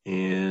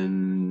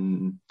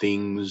 and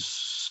things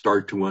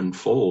start to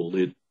unfold.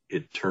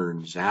 It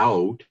turns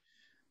out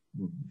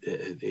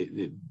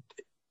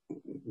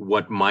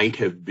what might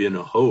have been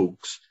a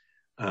hoax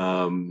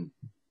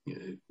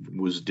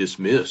was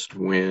dismissed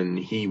when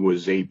he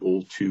was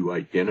able to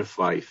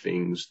identify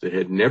things that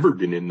had never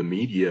been in the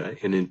media,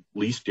 and at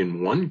least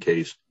in one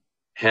case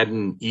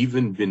hadn't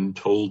even been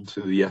told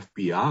to the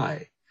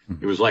FBI.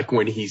 It was like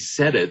when he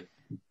said it,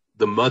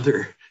 the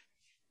mother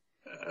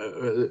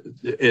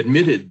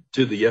admitted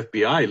to the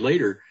FBI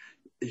later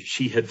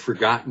she had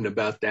forgotten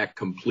about that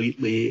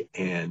completely,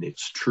 and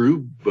it's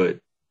true, but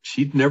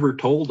she'd never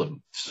told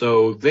them.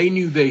 So they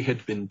knew they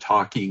had been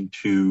talking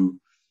to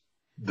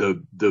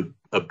the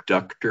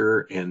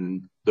abductor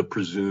and the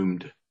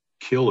presumed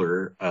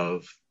killer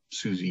of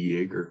Susie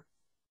Yeager.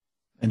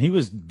 And he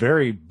was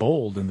very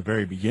bold in the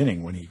very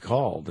beginning when he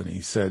called, and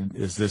he said,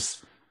 "Is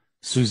this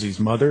Susie's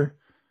mother?"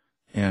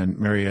 And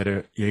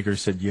Marietta Yeager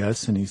said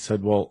yes, and he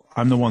said, "Well,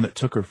 I'm the one that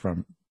took her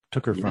from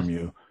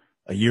you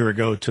a year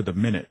ago to the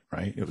minute,"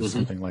 right? It was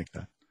something like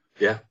that.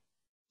 Yeah.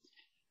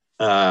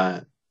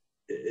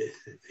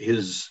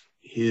 His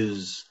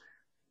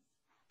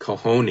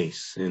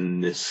cojones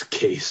in this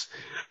case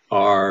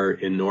are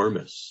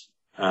enormous.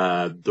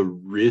 The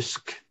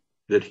risk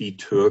that he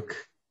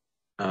took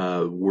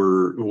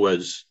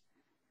was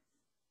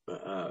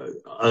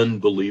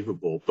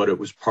unbelievable, but it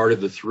was part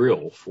of the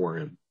thrill for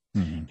him.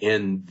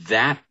 And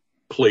that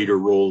played a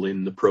role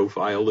in the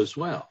profile as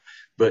well.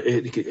 But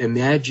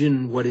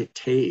imagine what it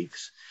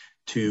takes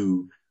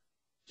to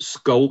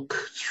skulk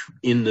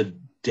in the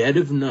dead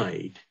of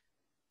night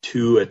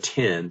to a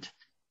tent,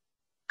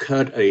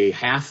 cut a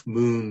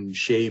half-moon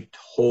shaped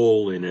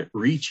hole in it,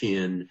 reach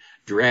in,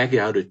 drag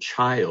out a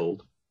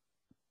child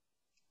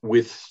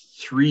with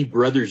 3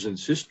 brothers and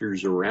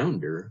sisters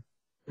around her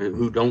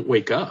who don't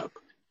wake up,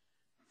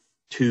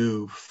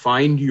 to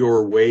find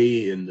your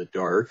way in the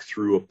dark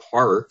through a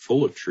park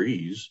full of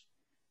trees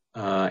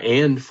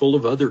and full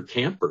of other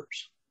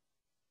campers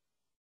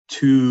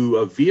to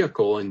a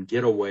vehicle and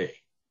get away.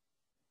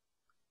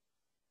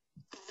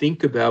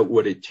 Think about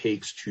what it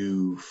takes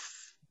to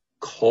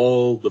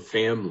call the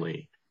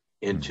family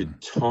and to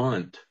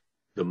taunt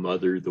the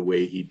mother the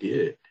way he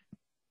did.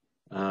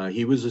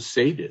 He was a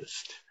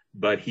sadist,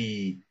 but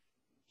he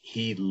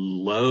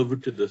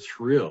loved the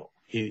thrill.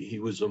 He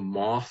was a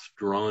moth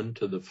drawn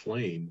to the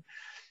flame.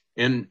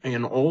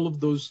 And all of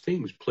those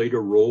things played a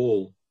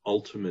role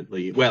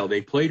ultimately. Well,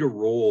 they played a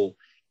role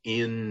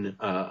in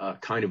a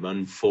kind of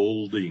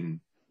unfolding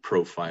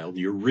profile.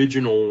 The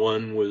original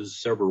one was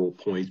several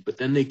points, but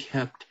then they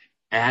kept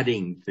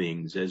adding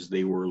things as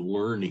they were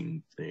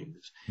learning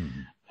things.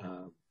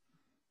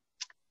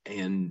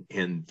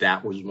 And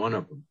that was one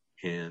of them.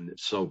 And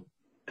so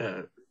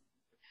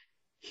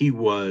he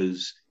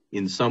was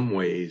in some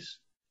ways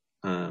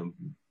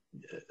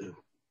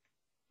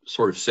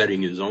sort of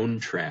setting his own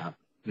trap,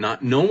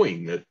 not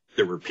knowing that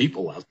there were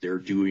people out there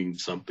doing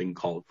something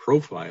called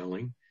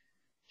profiling.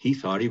 he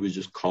thought he was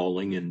just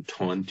calling and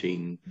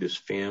taunting this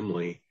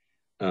family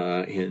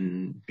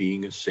and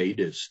being a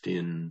sadist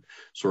in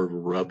sort of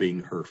rubbing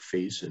her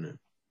face in it.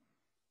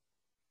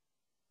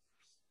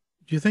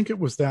 Do you think it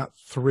was that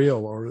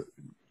thrill or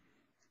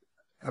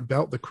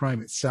about the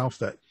crime itself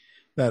that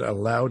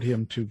allowed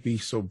him to be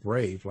so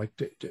brave? Like,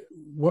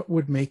 what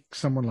would make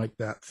someone like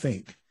that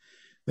think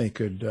they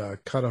could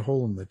cut a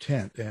hole in the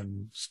tent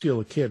and steal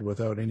a kid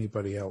without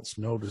anybody else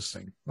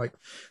noticing? Like,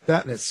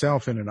 that in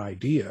itself, in an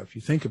idea, if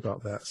you think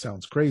about that,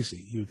 sounds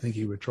crazy. You'd think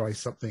he would try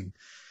something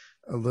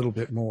a little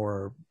bit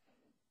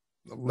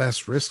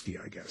less risky,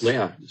 I guess.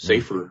 Yeah,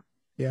 safer.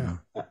 Yeah.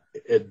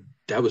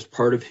 That was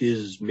part of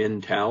his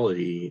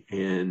mentality,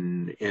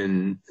 and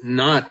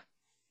not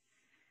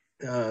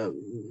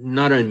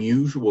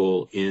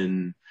unusual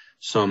in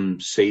some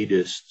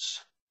sadists'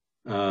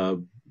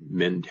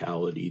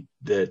 mentality,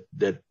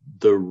 that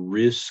the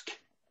risk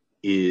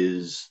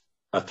is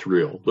a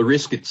thrill. The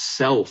risk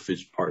itself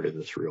is part of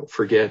the thrill.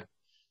 Forget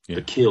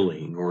the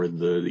killing or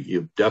the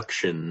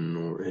abduction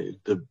or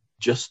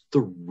just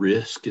the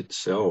risk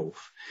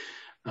itself.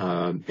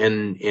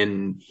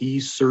 And he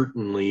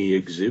certainly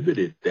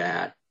exhibited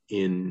that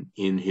in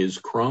his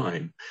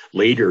crime.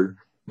 Later,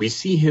 we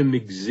see him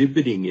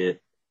exhibiting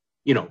it,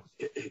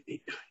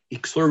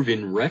 sort of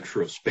in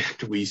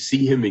retrospect, we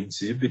see him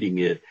exhibiting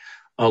it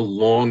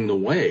along the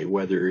way,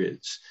 whether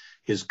it's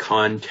his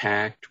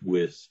contact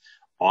with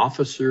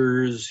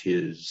officers,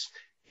 his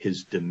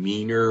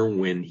demeanor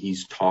when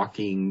he's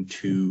talking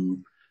to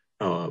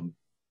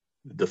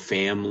the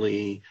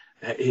family.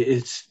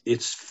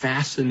 It's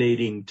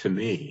fascinating to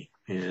me,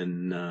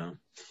 and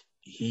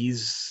you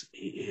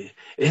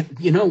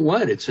know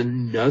what? It's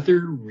another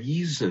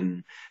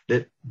reason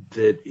that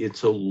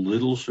it's a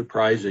little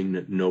surprising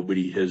that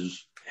nobody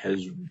has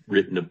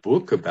written a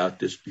book about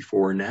this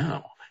before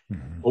now,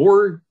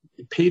 or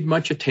paid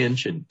much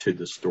attention to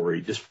the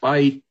story,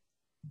 despite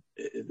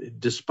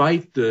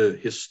the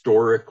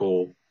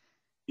historical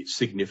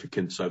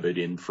significance of it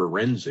in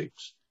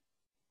forensics.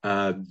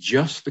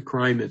 Just the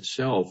crime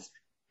itself,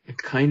 it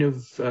kind of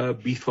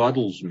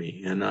befuddles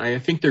me. And I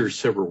think there are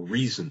several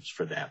reasons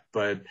for that,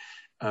 but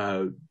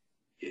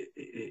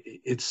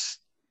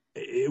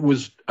it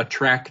was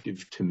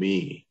attractive to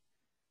me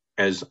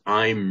as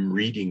I'm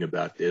reading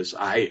about this.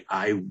 I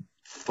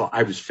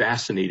was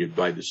fascinated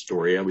by the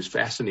story. I was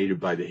fascinated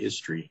by the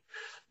history,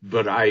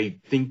 but I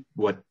think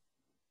what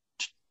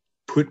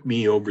put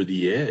me over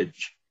the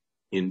edge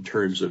in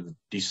terms of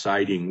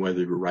deciding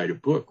whether to write a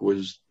book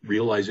was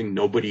realizing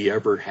nobody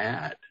ever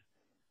had.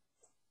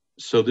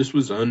 So this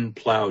was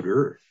unplowed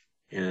earth,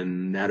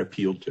 and that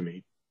appealed to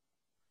me.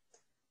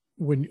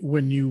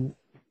 When you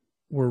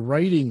were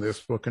writing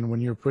this book and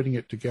when you're putting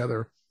it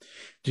together,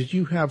 did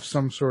you have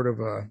some sort of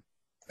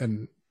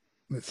an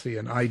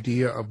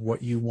idea of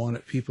what you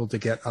wanted people to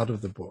get out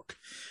of the book?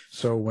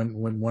 So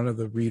when one of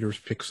the readers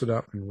picks it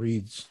up and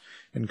reads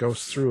and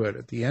goes through it,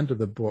 at the end of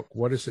the book,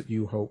 what is it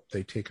you hope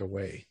they take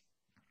away?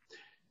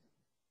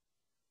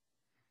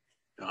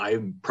 I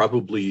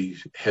probably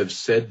have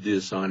said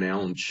this on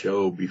Alan's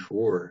show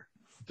before.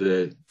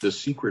 The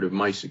secret of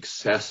my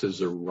success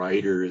as a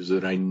writer is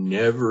that I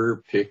never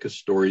pick a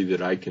story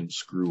that I can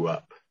screw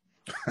up.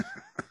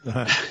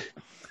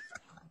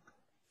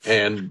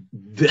 And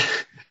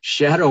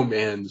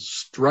ShadowMan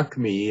struck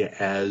me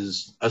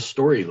as a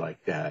story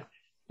like that.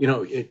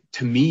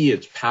 To me,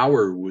 its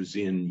power was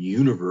in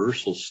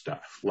universal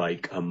stuff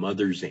like a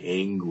mother's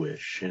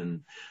anguish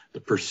and the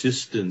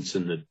persistence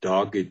and the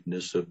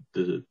doggedness of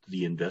the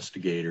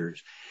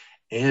investigators,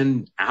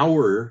 and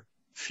our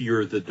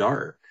fear of the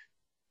dark.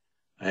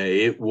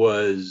 It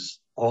was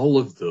all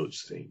of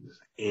those things.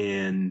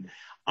 And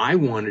I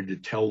wanted to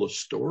tell a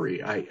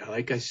story.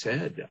 Like I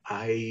said,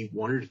 I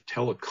wanted to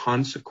tell a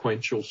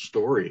consequential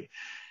story,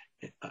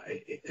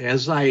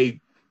 as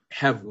I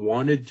have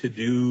wanted to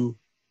do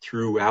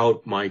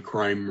throughout my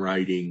crime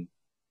writing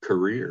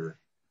career.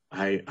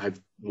 I've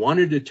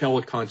wanted to tell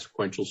a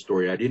consequential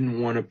story. I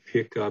didn't want to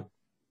pick up,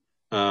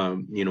 a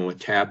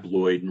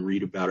tabloid and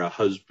read about a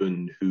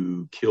husband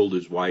who killed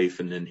his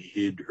wife and then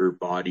hid her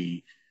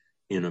body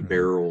in a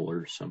barrel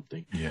or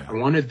something. Yeah. I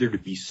wanted there to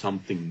be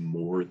something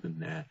more than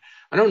that.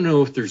 I don't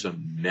know if there's a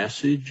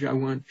message I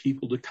want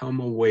people to come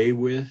away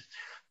with,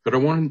 but I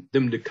want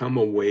them to come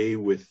away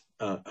with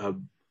a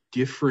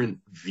different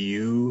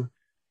view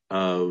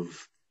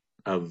of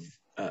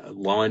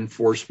law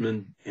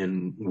enforcement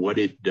and what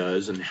it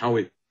does and how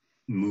it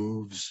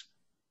moves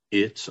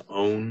its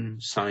own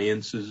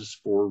sciences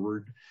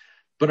forward.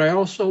 But I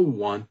also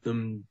want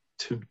them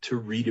to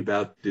read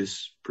about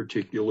this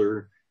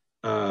particular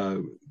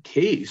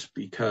case,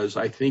 because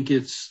I think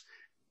it's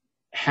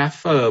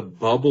half a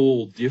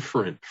bubble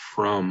different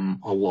from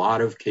a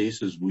lot of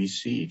cases we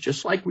see.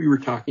 Just like we were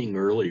talking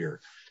earlier,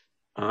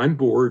 I'm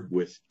bored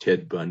with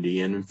Ted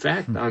Bundy, and in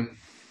fact,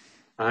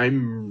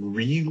 I'm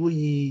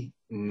really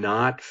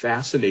not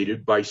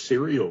fascinated by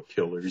serial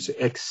killers,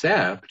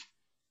 except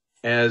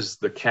as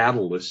the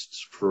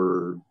catalysts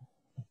for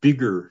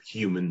bigger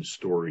human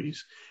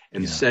stories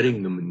and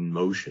setting them in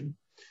motion.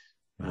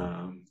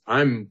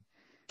 I'm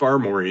far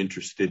more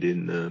interested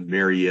in the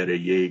Marietta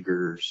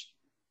Yeagers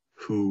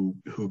who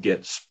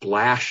get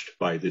splashed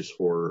by this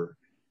horror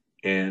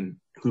and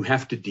who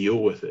have to deal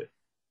with it.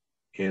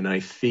 And I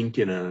think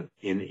in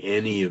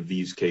any of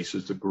these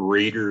cases, the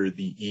greater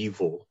the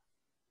evil,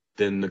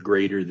 then the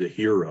greater the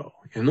hero.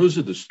 And those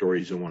are the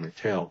stories I want to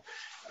tell.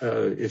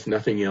 If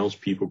nothing else,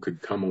 people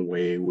could come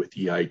away with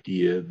the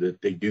idea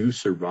that they do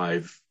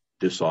survive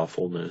this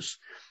awfulness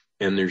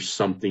and there's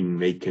something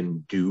they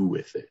can do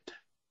with it.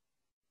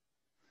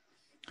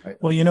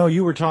 Well,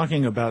 you were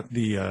talking about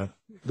the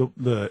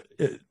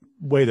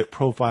way that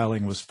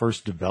profiling was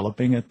first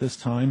developing at this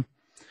time,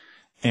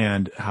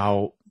 and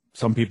how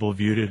some people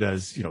viewed it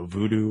as,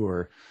 voodoo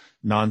or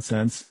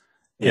nonsense.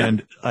 Yeah.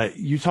 And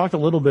you talked a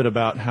little bit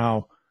about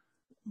how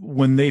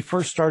when they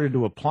first started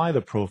to apply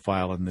the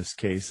profile in this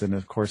case, and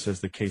of course,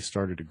 as the case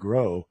started to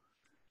grow,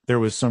 there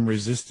was some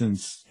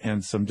resistance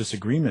and some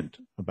disagreement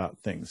about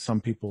things. Some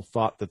people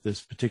thought that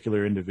this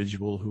particular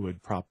individual who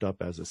had propped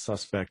up as a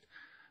suspect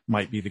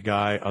might be the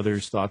guy.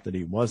 Others thought that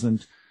he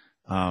wasn't.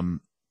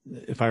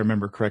 If I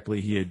remember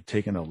correctly, he had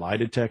taken a lie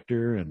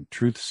detector and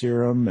truth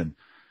serum and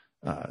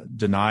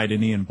denied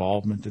any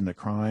involvement in the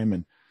crime.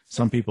 And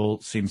some people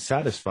seemed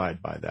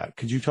satisfied by that.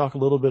 Could you talk a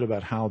little bit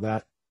about how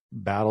that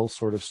battle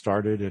sort of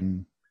started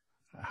and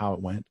how it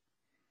went?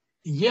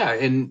 Yeah,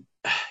 and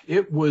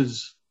it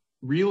was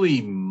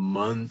really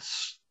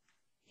months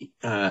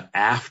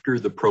after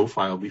the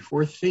profile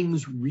before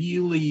things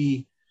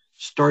really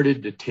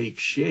started to take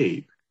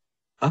shape.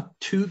 Up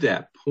to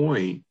that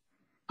point,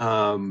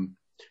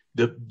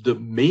 the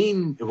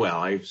main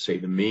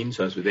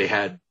suspect, they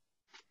had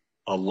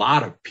a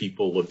lot of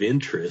people of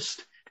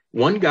interest.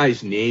 One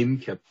guy's name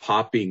kept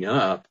popping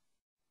up.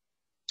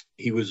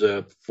 He was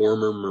a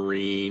former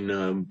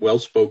Marine,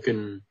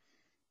 well-spoken,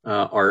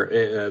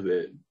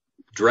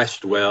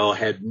 dressed well,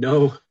 had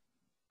no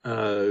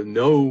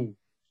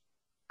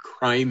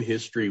crime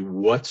history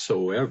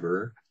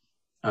whatsoever,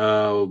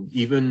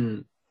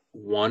 even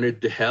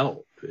wanted to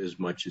help as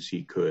much as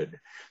he could.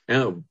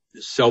 Now,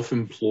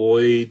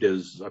 self-employed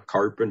as a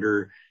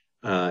carpenter,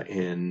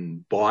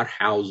 and bought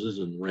houses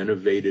and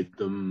renovated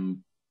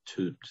them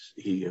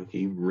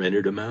he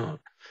rented them out.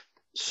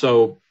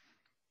 So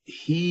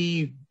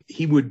he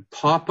would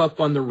pop up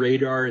on the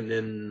radar and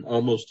then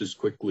almost as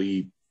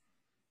quickly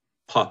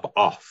pop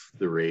off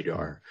the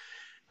radar.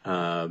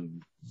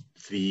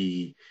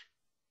 The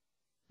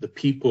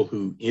people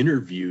who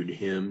interviewed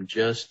him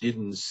just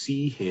didn't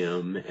see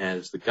him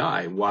as the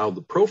guy, while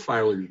the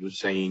profilers were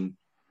saying,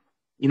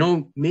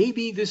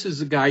 maybe this is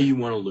the guy you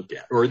want to look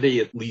at, or they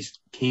at least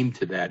came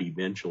to that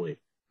eventually.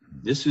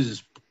 This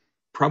is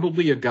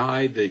probably a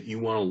guy that you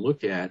want to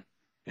look at.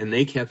 And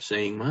they kept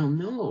saying, well,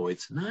 no,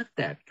 it's not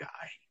that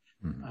guy.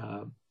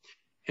 Mm-hmm.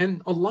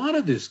 And a lot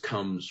of this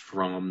comes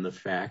from the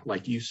fact,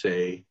 like you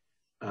say,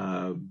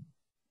 that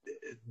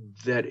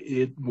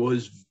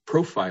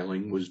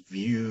profiling was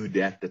viewed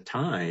at the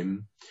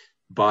time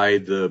by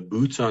the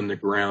boots on the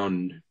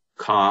ground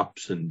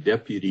cops and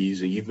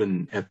deputies,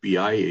 even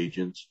FBI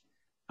agents,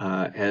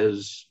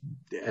 as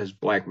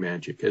black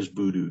magic, as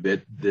voodoo,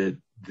 that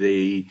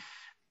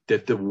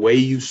the way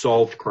you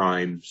solved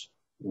crimes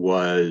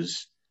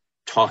was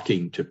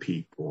talking to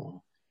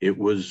people. It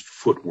was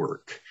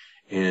footwork,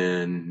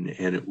 and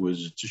it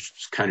was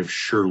just kind of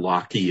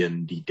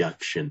Sherlockian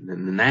deduction,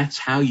 and that's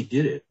how you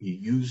did it.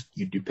 You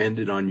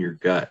depended on your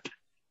gut.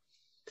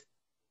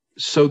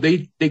 So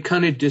they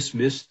kind of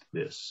dismissed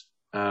this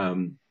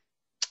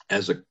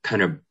as a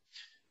kind of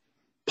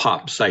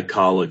pop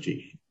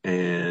psychology.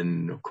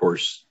 And of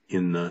course,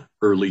 in the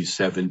early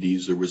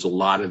 70s, there was a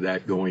lot of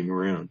that going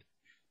around.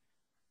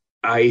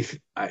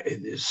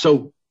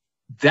 So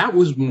that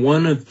was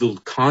one of the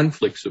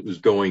conflicts that was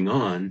going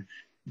on.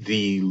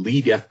 The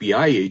lead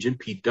FBI agent,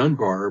 Pete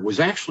Dunbar, was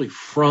actually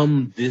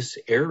from this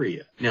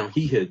area. Now,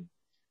 he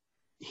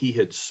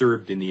had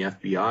served in the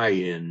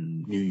FBI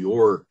in New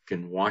York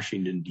and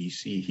Washington,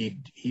 D.C.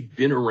 He'd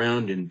been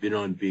around and been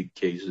on big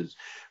cases,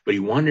 but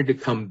he wanted to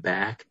come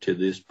back to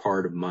this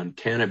part of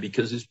Montana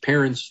because his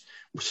parents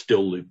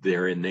still lived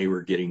there and they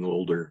were getting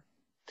older.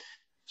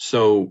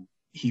 So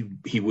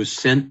he was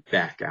sent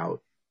back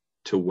out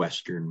to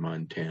Western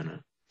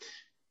Montana.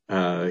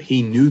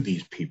 He knew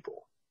these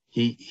people.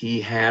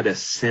 He had a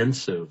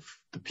sense of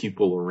the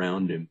people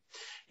around him,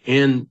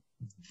 and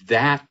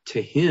that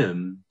to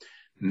him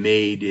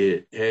made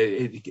it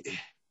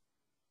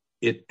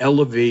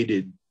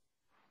elevated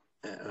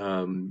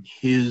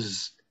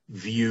his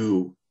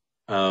view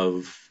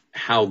of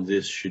how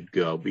this should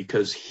go,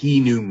 because he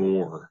knew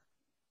more.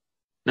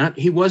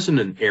 He wasn't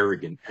an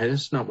arrogant.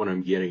 That's not what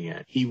I'm getting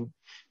at. He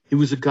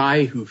was a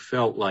guy who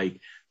felt like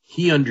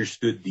he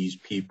understood these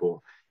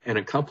people, and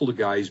a couple of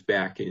guys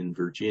back in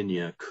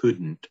Virginia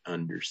couldn't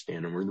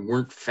understand them or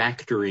weren't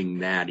factoring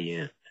that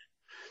in.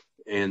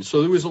 And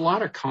so there was a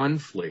lot of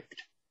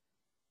conflict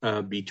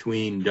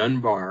between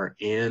Dunbar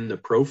and the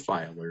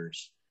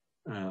profilers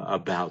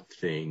about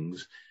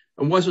things.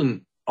 It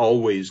wasn't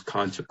always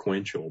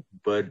consequential,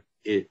 but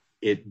it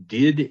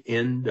did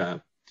end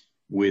up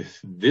with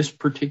this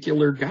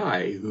particular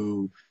guy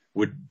who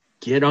would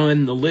get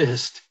on the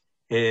list,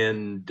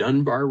 and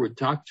Dunbar would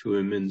talk to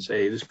him and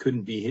say, this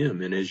couldn't be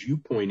him. And as you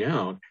point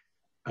out,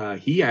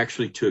 he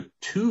actually took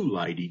 2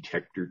 lie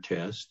detector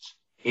tests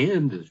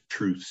and the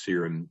truth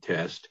serum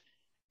test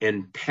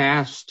and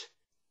passed,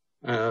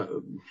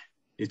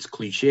 it's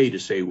cliche to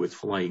say with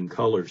flying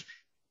colors,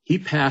 he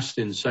passed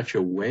in such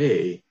a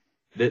way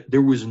that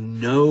there was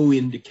no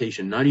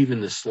indication, not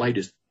even the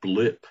slightest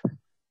blip,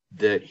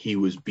 that he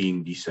was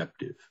being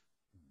deceptive.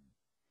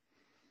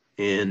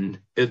 And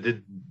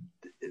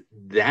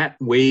that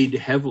weighed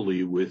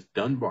heavily with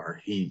Dunbar.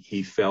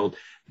 He felt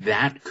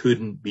that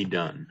couldn't be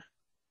done.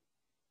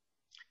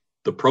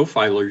 The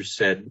profilers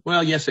said,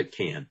 well, yes, it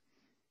can.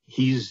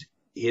 If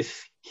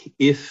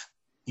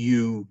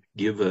you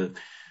give a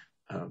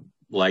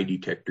lie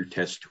detector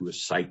test to a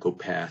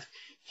psychopath,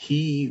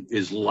 he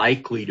is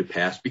likely to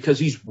pass because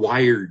he's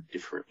wired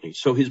differently.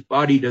 So his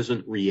body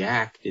doesn't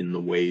react in the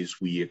ways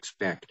we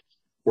expect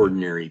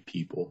ordinary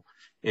people.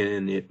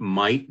 And it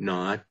might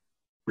not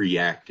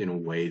react in a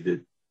way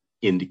that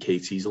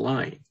indicates he's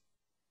lying.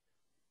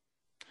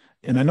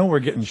 And I know we're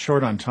getting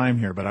short on time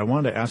here, but I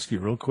wanted to ask you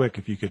real quick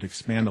if you could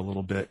expand a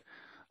little bit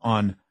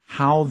on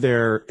how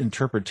their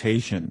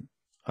interpretation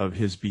of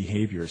his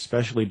behavior,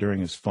 especially during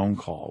his phone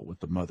call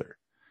with the mother,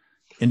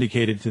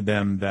 indicated to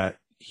them that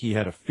he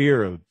had a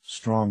fear of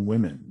strong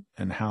women,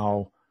 and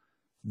how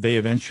they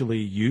eventually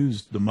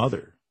used the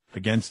mother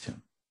against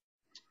him.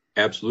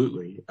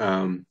 Absolutely.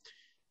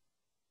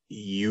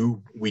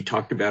 We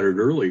talked about it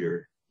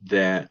earlier,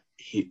 that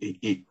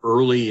he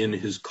early in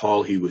his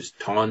call, he was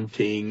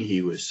taunting,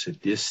 he was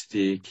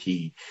sadistic,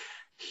 he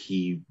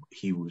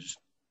was,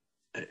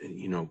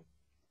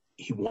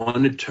 he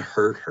wanted to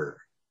hurt her.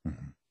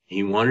 Mm-hmm.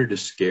 He wanted to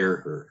scare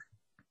her.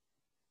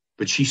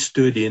 But she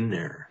stood in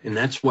there. And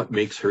that's what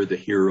makes her the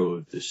hero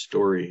of this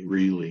story,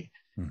 really,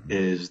 mm-hmm.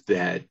 is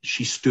that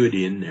she stood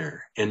in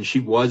there, and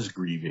she was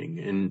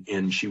grieving,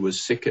 and she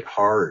was sick at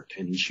heart,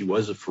 and she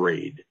was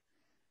afraid.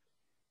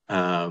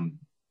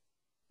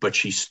 But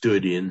she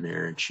stood in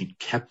there, and she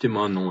kept him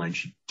on the line.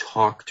 She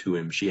talked to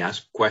him. She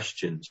asked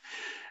questions.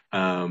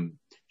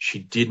 She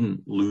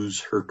didn't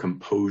lose her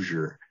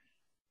composure.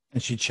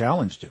 And she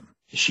challenged him.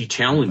 She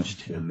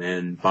challenged him.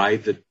 And by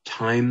the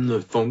time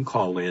the phone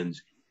call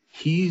ends,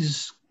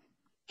 he's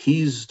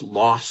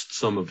lost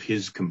some of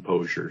his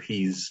composure.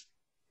 He's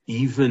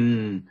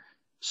even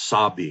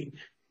sobbing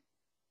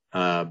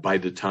by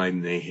the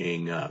time they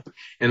hang up.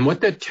 And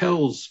what that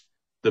tells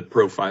the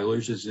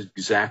profilers is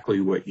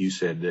exactly what you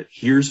said, that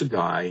here's a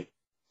guy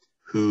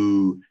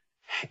who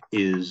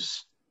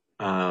is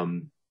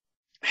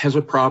has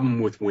a problem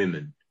with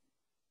women.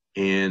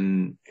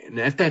 And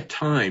at that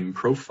time,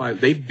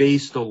 they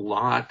based a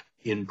lot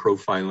in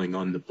profiling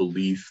on the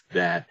belief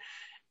that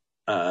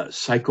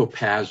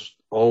psychopaths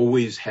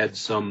always had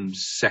some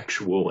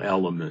sexual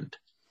element,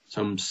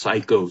 some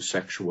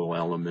psychosexual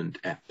element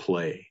at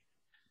play.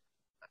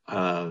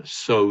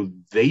 So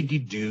they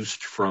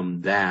deduced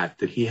from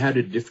that he had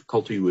a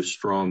difficulty with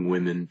strong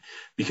women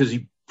because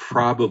he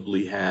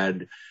probably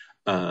had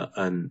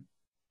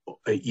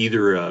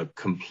either a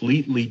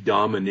completely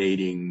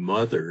dominating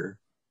mother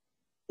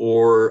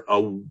or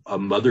a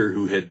mother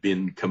who had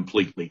been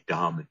completely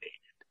dominated,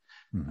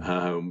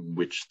 mm-hmm.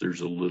 Which there's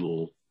a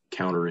little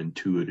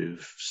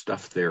counterintuitive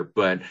stuff there,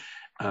 but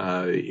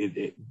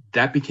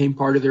that became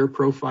part of their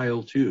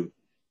profile too.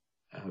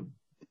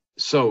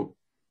 So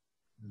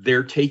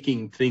they're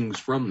taking things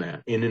from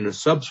that, and in a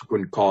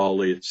subsequent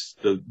call, it's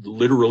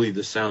literally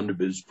the sound of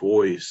his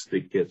voice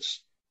that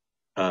gets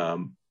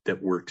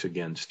that works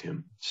against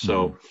him.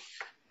 So,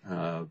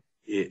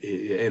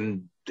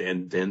 and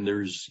then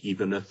there's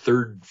even a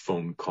third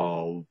phone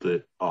call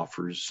that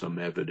offers some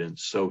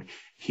evidence. So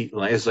he,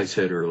 as I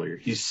said earlier,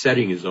 he's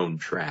setting his own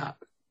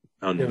trap.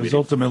 It was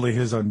ultimately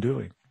his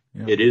undoing.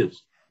 Yeah. It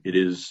is. It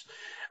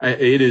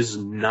is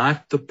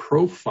not the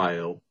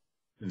profile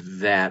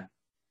that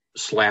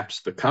slaps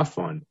the cuffs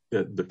on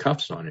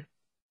it.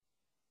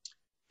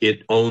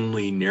 It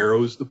only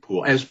narrows the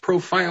pool, as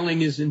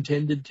profiling is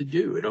intended to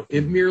do.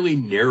 It merely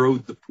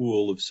narrowed the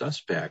pool of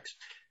suspects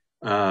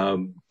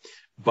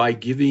by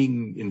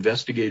giving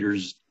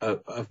investigators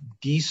a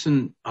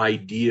decent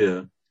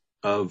idea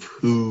of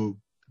who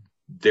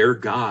their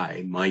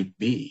guy might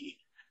be.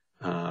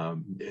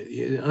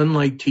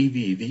 Unlike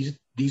TV,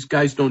 these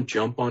guys don't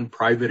jump on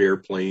private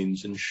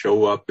airplanes and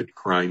show up at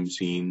crime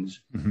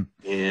scenes, mm-hmm.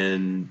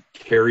 and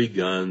carry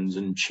guns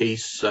and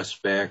chase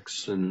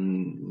suspects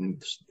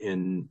and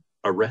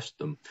arrest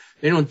them.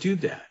 They don't do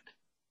that.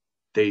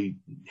 They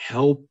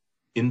help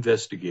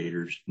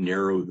investigators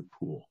narrow the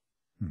pool.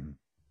 Mm-hmm.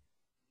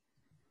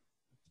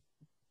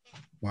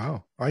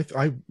 Wow.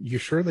 You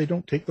sure they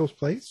don't take those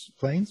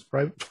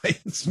private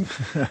planes?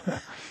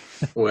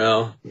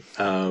 Well,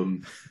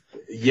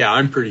 yeah,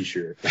 I'm pretty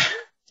sure.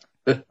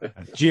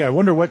 Gee, I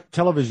wonder what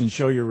television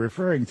show you're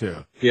referring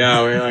to.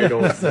 Yeah, well, I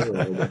don't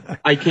know.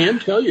 I can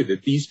tell you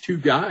that these two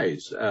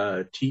guys,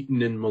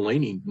 Teton and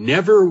Mulaney,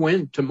 never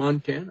went to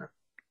Montana.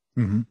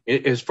 Mm-hmm.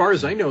 As far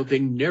as I know, they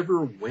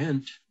never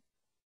went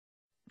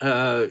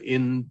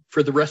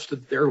for the rest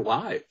of their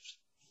lives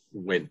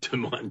went to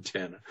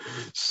Montana.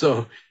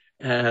 So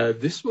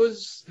this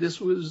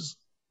was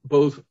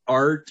both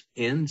art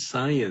and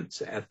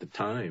science at the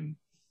time.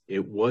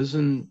 It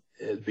wasn't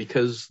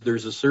because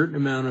there's a certain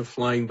amount of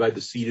flying by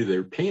the seat of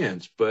their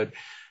pants, but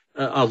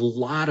a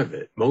lot of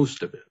it,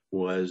 most of it,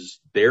 was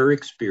their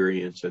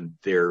experience and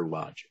their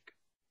logic.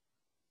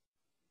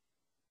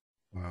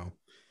 Wow,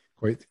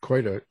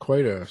 quite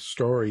a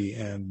story,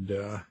 and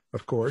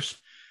of course,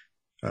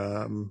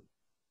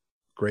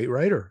 great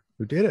writer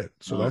who did it.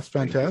 So that's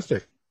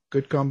fantastic.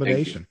 Good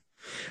combination.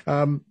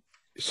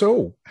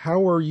 So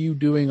how are you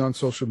doing on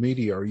social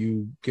media? Are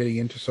you getting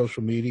into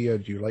social media?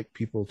 Do you like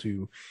people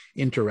to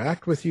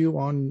interact with you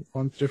on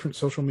different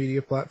social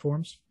media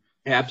platforms?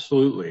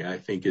 Absolutely. I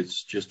think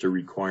it's just a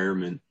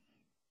requirement.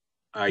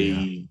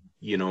 I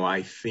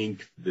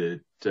think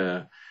that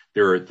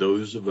there are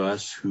those of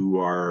us who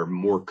are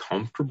more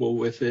comfortable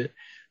with it,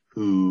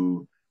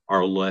 who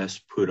are less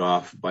put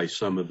off by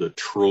some of the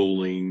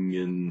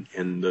trolling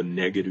and the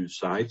negative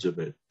sides of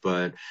it.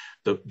 But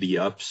the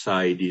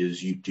upside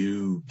is you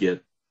do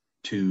get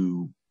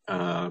to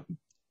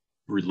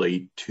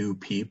relate to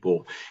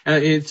people.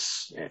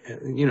 It's,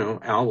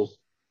 Al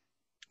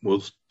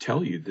will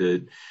tell you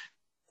that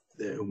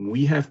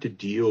we have to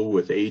deal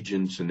with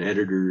agents and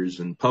editors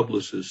and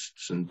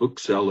publicists and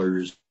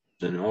booksellers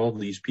and all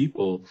these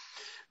people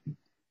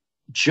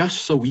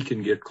just so we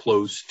can get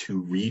close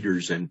to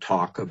readers and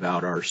talk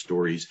about our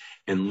stories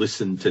and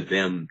listen to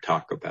them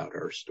talk about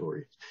our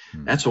stories.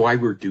 That's why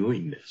we're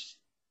doing this.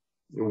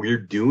 We're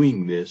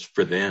doing this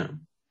for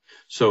them.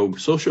 So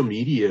social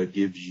media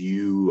gives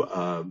you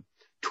a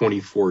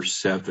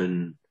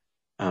 24/7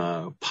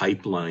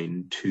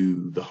 pipeline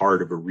to the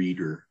heart of a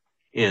reader,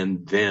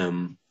 and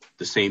them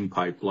the same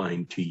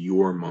pipeline to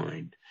your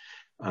mind.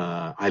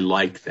 I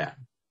like that.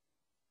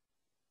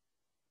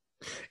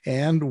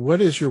 And what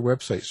is your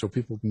website so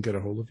people can get a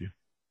hold of you?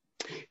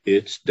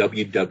 It's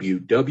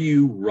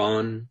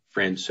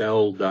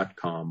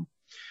www.ronfranscell.com.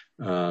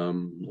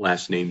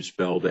 Last name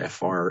spelled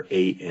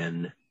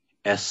Franscell.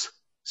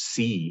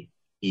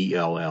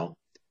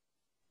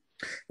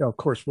 Now, of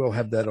course, we'll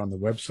have that on the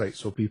website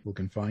so people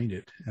can find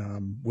it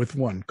with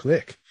one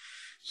click.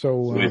 So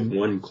with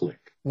one click.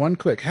 One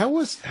click. How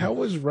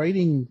was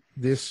writing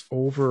this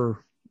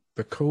over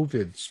the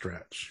COVID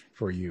stretch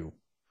for you?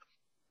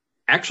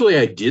 Actually,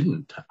 I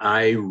didn't.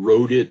 I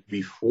wrote it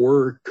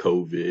before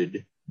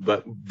COVID,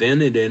 but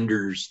then it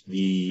enters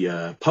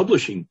the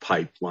publishing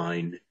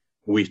pipeline,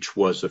 which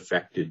was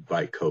affected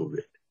by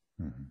COVID.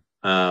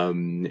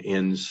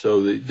 And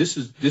so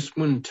this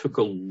one took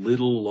a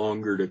little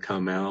longer to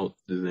come out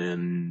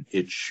than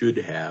it should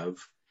have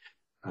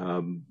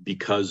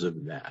because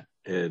of that.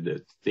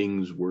 And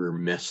things were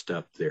messed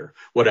up there.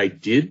 What I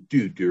did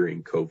do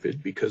during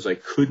COVID, because I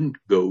couldn't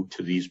go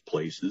to these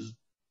places,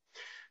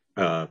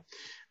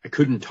 I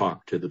couldn't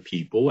talk to the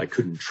people, I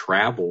couldn't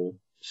travel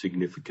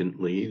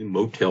significantly,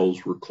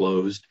 motels were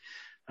closed,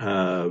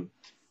 archives,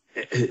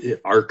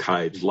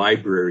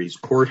 libraries,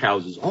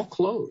 courthouses, all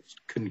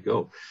closed, couldn't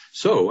go.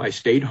 So I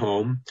stayed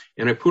home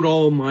and I put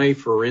all my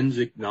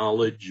forensic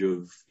knowledge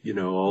of,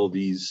 all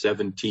these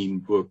 17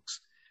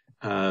 books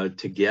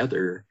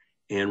together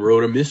and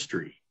wrote a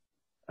mystery.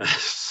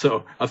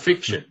 So a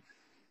fiction.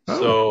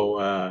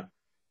 So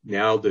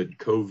now that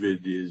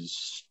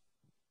COVID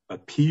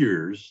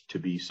appears to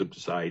be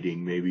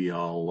subsiding, maybe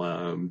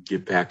I'll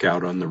get back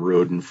out on the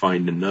road and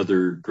find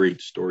another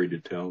great story to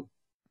tell.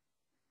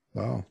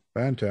 Wow,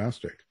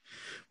 fantastic.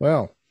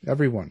 Well,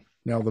 everyone,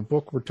 now the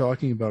book we're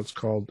talking about is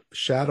called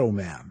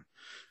ShadowMan.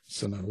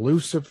 It's an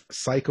elusive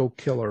psycho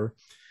killer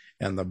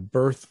and the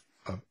birth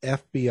of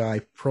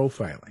FBI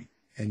profiling.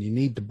 And you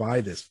need to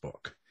buy this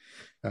book.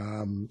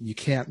 You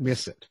can't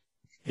miss it.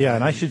 Yeah,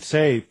 and I should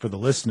say for the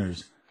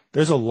listeners,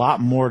 there's a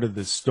lot more to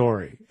this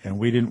story, and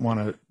we didn't want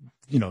to,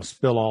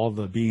 spill all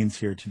the beans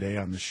here today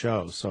on the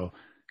show. So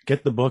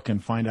get the book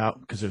and find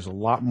out, because there's a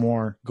lot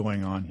more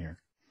going on here.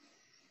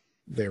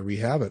 There we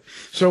have it.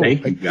 So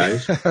thank you,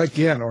 guys.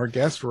 Again, our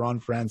guest, Ron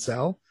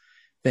Franscell,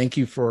 thank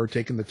you for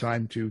taking the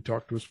time to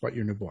talk to us about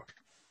your new book.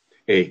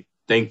 Hey,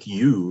 thank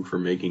you for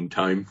making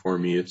time for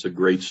me. It's a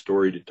great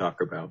story to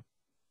talk about.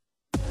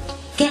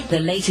 Get the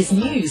latest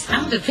news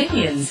and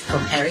opinions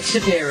from Eric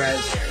Shapiro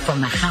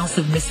from the House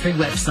of Mystery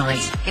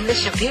website in the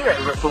Shapiro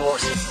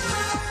Report.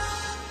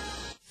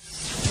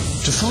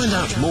 To find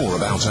out more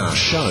about our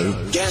show,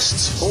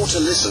 guests, or to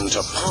listen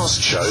to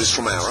past shows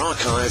from our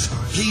archive,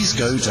 please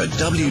go to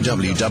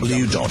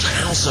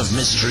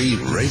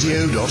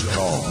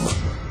www.houseofmysteryradio.com.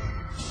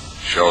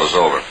 Show's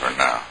over for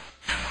now.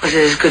 Was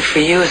it as good for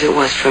you as it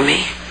was for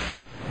me?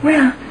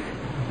 Well,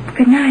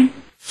 good night.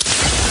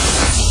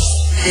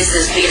 This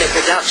has been a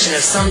production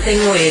of Something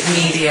Weird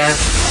Media.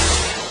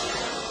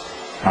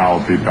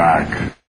 I'll be back.